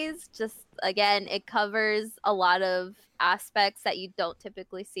series. Just again, it covers a lot of aspects that you don't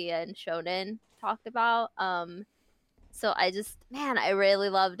typically see in shonen talked about. So I really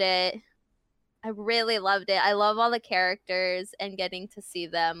loved it. I love all the characters and getting to see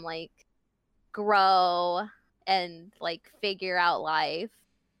them like grow and like figure out life.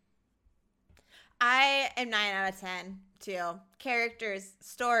 I am 9 out of 10 too. Characters,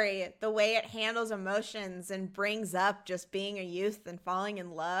 story, the way it handles emotions and brings up just being a youth and falling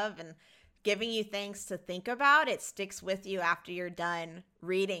in love and giving you things to think about. It sticks with you after you're done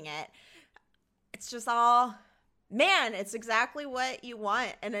reading it. It's just all, man, it's exactly what you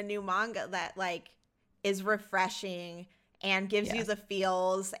want in a new manga that like is refreshing and gives you the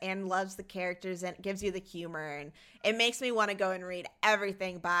feels and loves the characters and gives you the humor. And it makes me want to go and read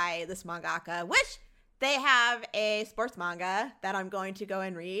everything by this mangaka, which they have a sports manga that I'm going to go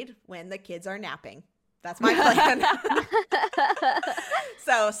and read when the kids are napping. That's my plan.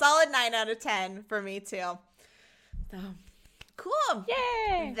 So solid 9 out of 10 for me too. So cool.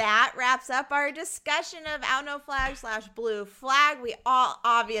 Yay! That wraps up our discussion of Out No Flag / Blue Flag. We all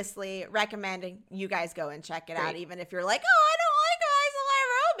obviously recommending you guys go and check it out, even if you're like, oh, I don't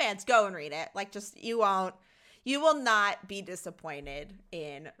like romance. Go and read it. Like, just you will not be disappointed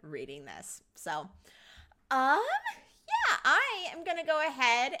in reading this. So, yeah, I am gonna go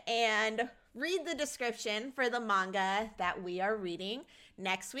ahead and read the description for the manga that we are reading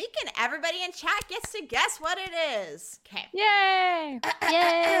next week, and everybody in chat gets to guess what it is. Okay. Yay!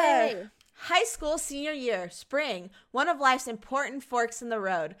 Yay! High school senior year, spring, one of life's important forks in the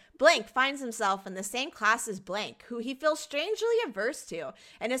road. Blank finds himself in the same class as Blank, who he feels strangely averse to,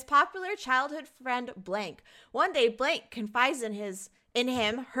 and his popular childhood friend Blank. One day, Blank confides in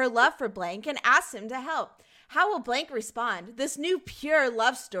him her love for Blank and asks him to help. How will Blank respond? This new pure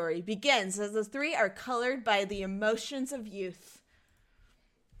love story begins as the three are colored by the emotions of youth.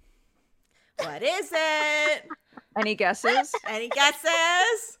 What is it? Any guesses? Any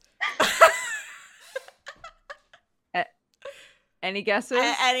guesses? Any guesses?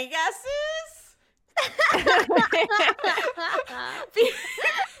 Any guesses? People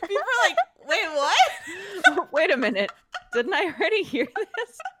are like, wait, what? Wait a minute. Didn't I already hear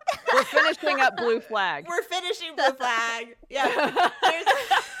this? We're finishing up Blue Flag. We're finishing Blue Flag. Yeah.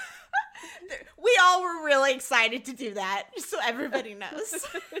 We all were really excited to do that, just so everybody knows.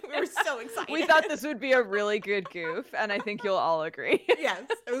 We were so excited. We thought this would be a really good goof, and I think you'll all agree. Yes,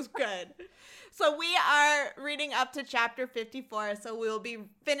 it was good. So we are reading up to chapter 54, so we'll be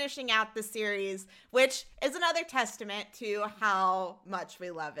finishing out the series, which is another testament to how much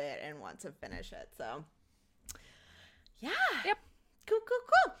we love it and want to finish it. So, yeah. Yep. Cool.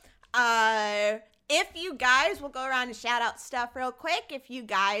 If you guys, we'll go around and shout out stuff real quick. If you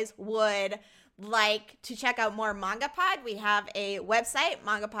guys would like to check out more MangaPod, we have a website,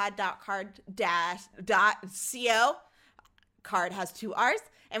 mangapod.card-co. Card has 2 R's.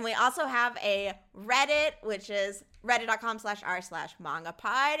 And we also have a Reddit, which is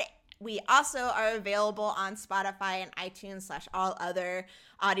reddit.com/r/mangapod. We also are available on Spotify and iTunes / all other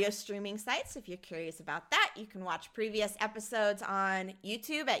audio streaming sites. If you're curious about that, you can watch previous episodes on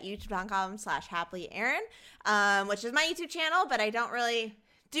YouTube at youtube.com/happilyerin, which is my YouTube channel, but I don't really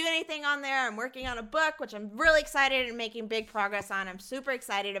do anything on there. I'm working on a book, which I'm really excited and making big progress on. I'm super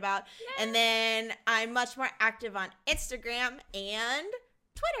excited about. Yeah. And then I'm much more active on Instagram and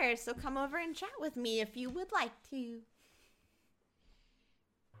Twitter, so come over and chat with me if you would like to.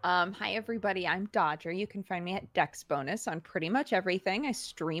 Hi everybody, I'm Dodger. You can find me at Dex Bonus on pretty much everything. I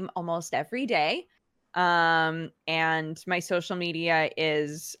stream almost every day. And my social media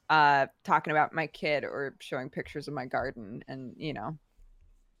is talking about my kid or showing pictures of my garden and, you know,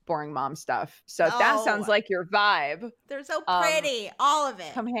 boring mom stuff. So if that sounds like your vibe. They're so pretty, all of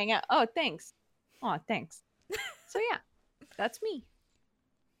it. Come hang out. Oh, thanks. Oh, thanks. So yeah, that's me.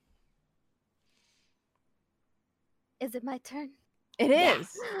 Is it my turn? It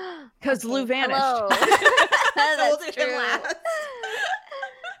is. Because Lou vanished. Hello. That's true.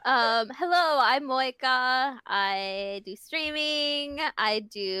 Hello, I'm Moika. I do streaming. I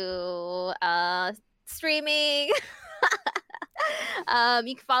do streaming.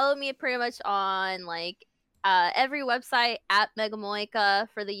 You can follow me pretty much on like every website at Megamoika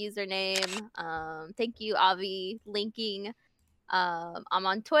for the username. Thank you, Avi, linking. I'm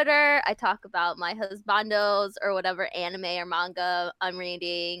on Twitter. I talk about my husbandos or whatever anime or manga I'm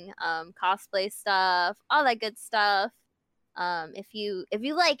reading, cosplay stuff, all that good stuff. If you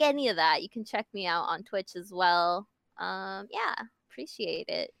like any of that, you can check me out on Twitch as well. Yeah, appreciate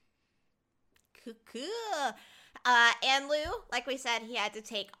it. Cool. And Lou, like we said, he had to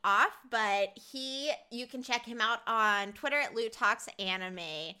take off, but you can check him out on Twitter at Lou Talks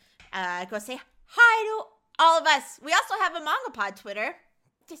Anime. Go say hi to all of us. We also have a MangaPod Twitter.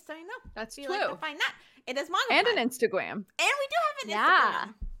 Just so you know. That's true. Like to find that. It is MangaPod. And an Instagram. And we do have an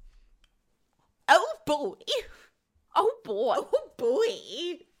Instagram. Oh, boy. Oh, boy. Oh,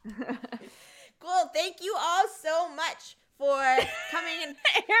 boy. Cool. Thank you all so much for coming in.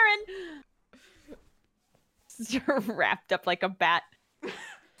 Aaron. Wrapped up like a bat.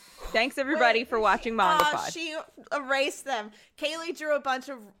 Thanks everybody for watching MangaPod. She erased them. Kaylee drew a bunch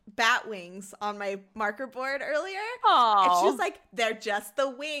of bat wings on my marker board earlier. Aww. And she was like, they're just the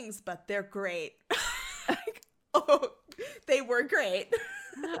wings, but they're great. Oh, they were great.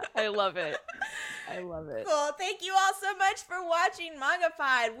 I love it. I love it. Cool. Thank you all so much for watching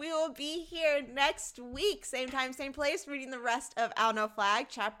MangaPod. We will be here next week. Same time, same place, reading the rest of Owl No Flag,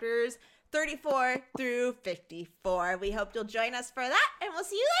 chapters 34 through 54. We hope you'll join us for that, and we'll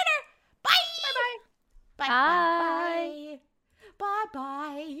see you later. Bye. Bye. Bye. Bye.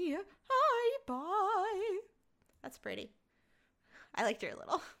 Bye. Hi. Bye. That's pretty. I liked her a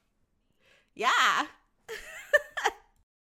little. Yeah.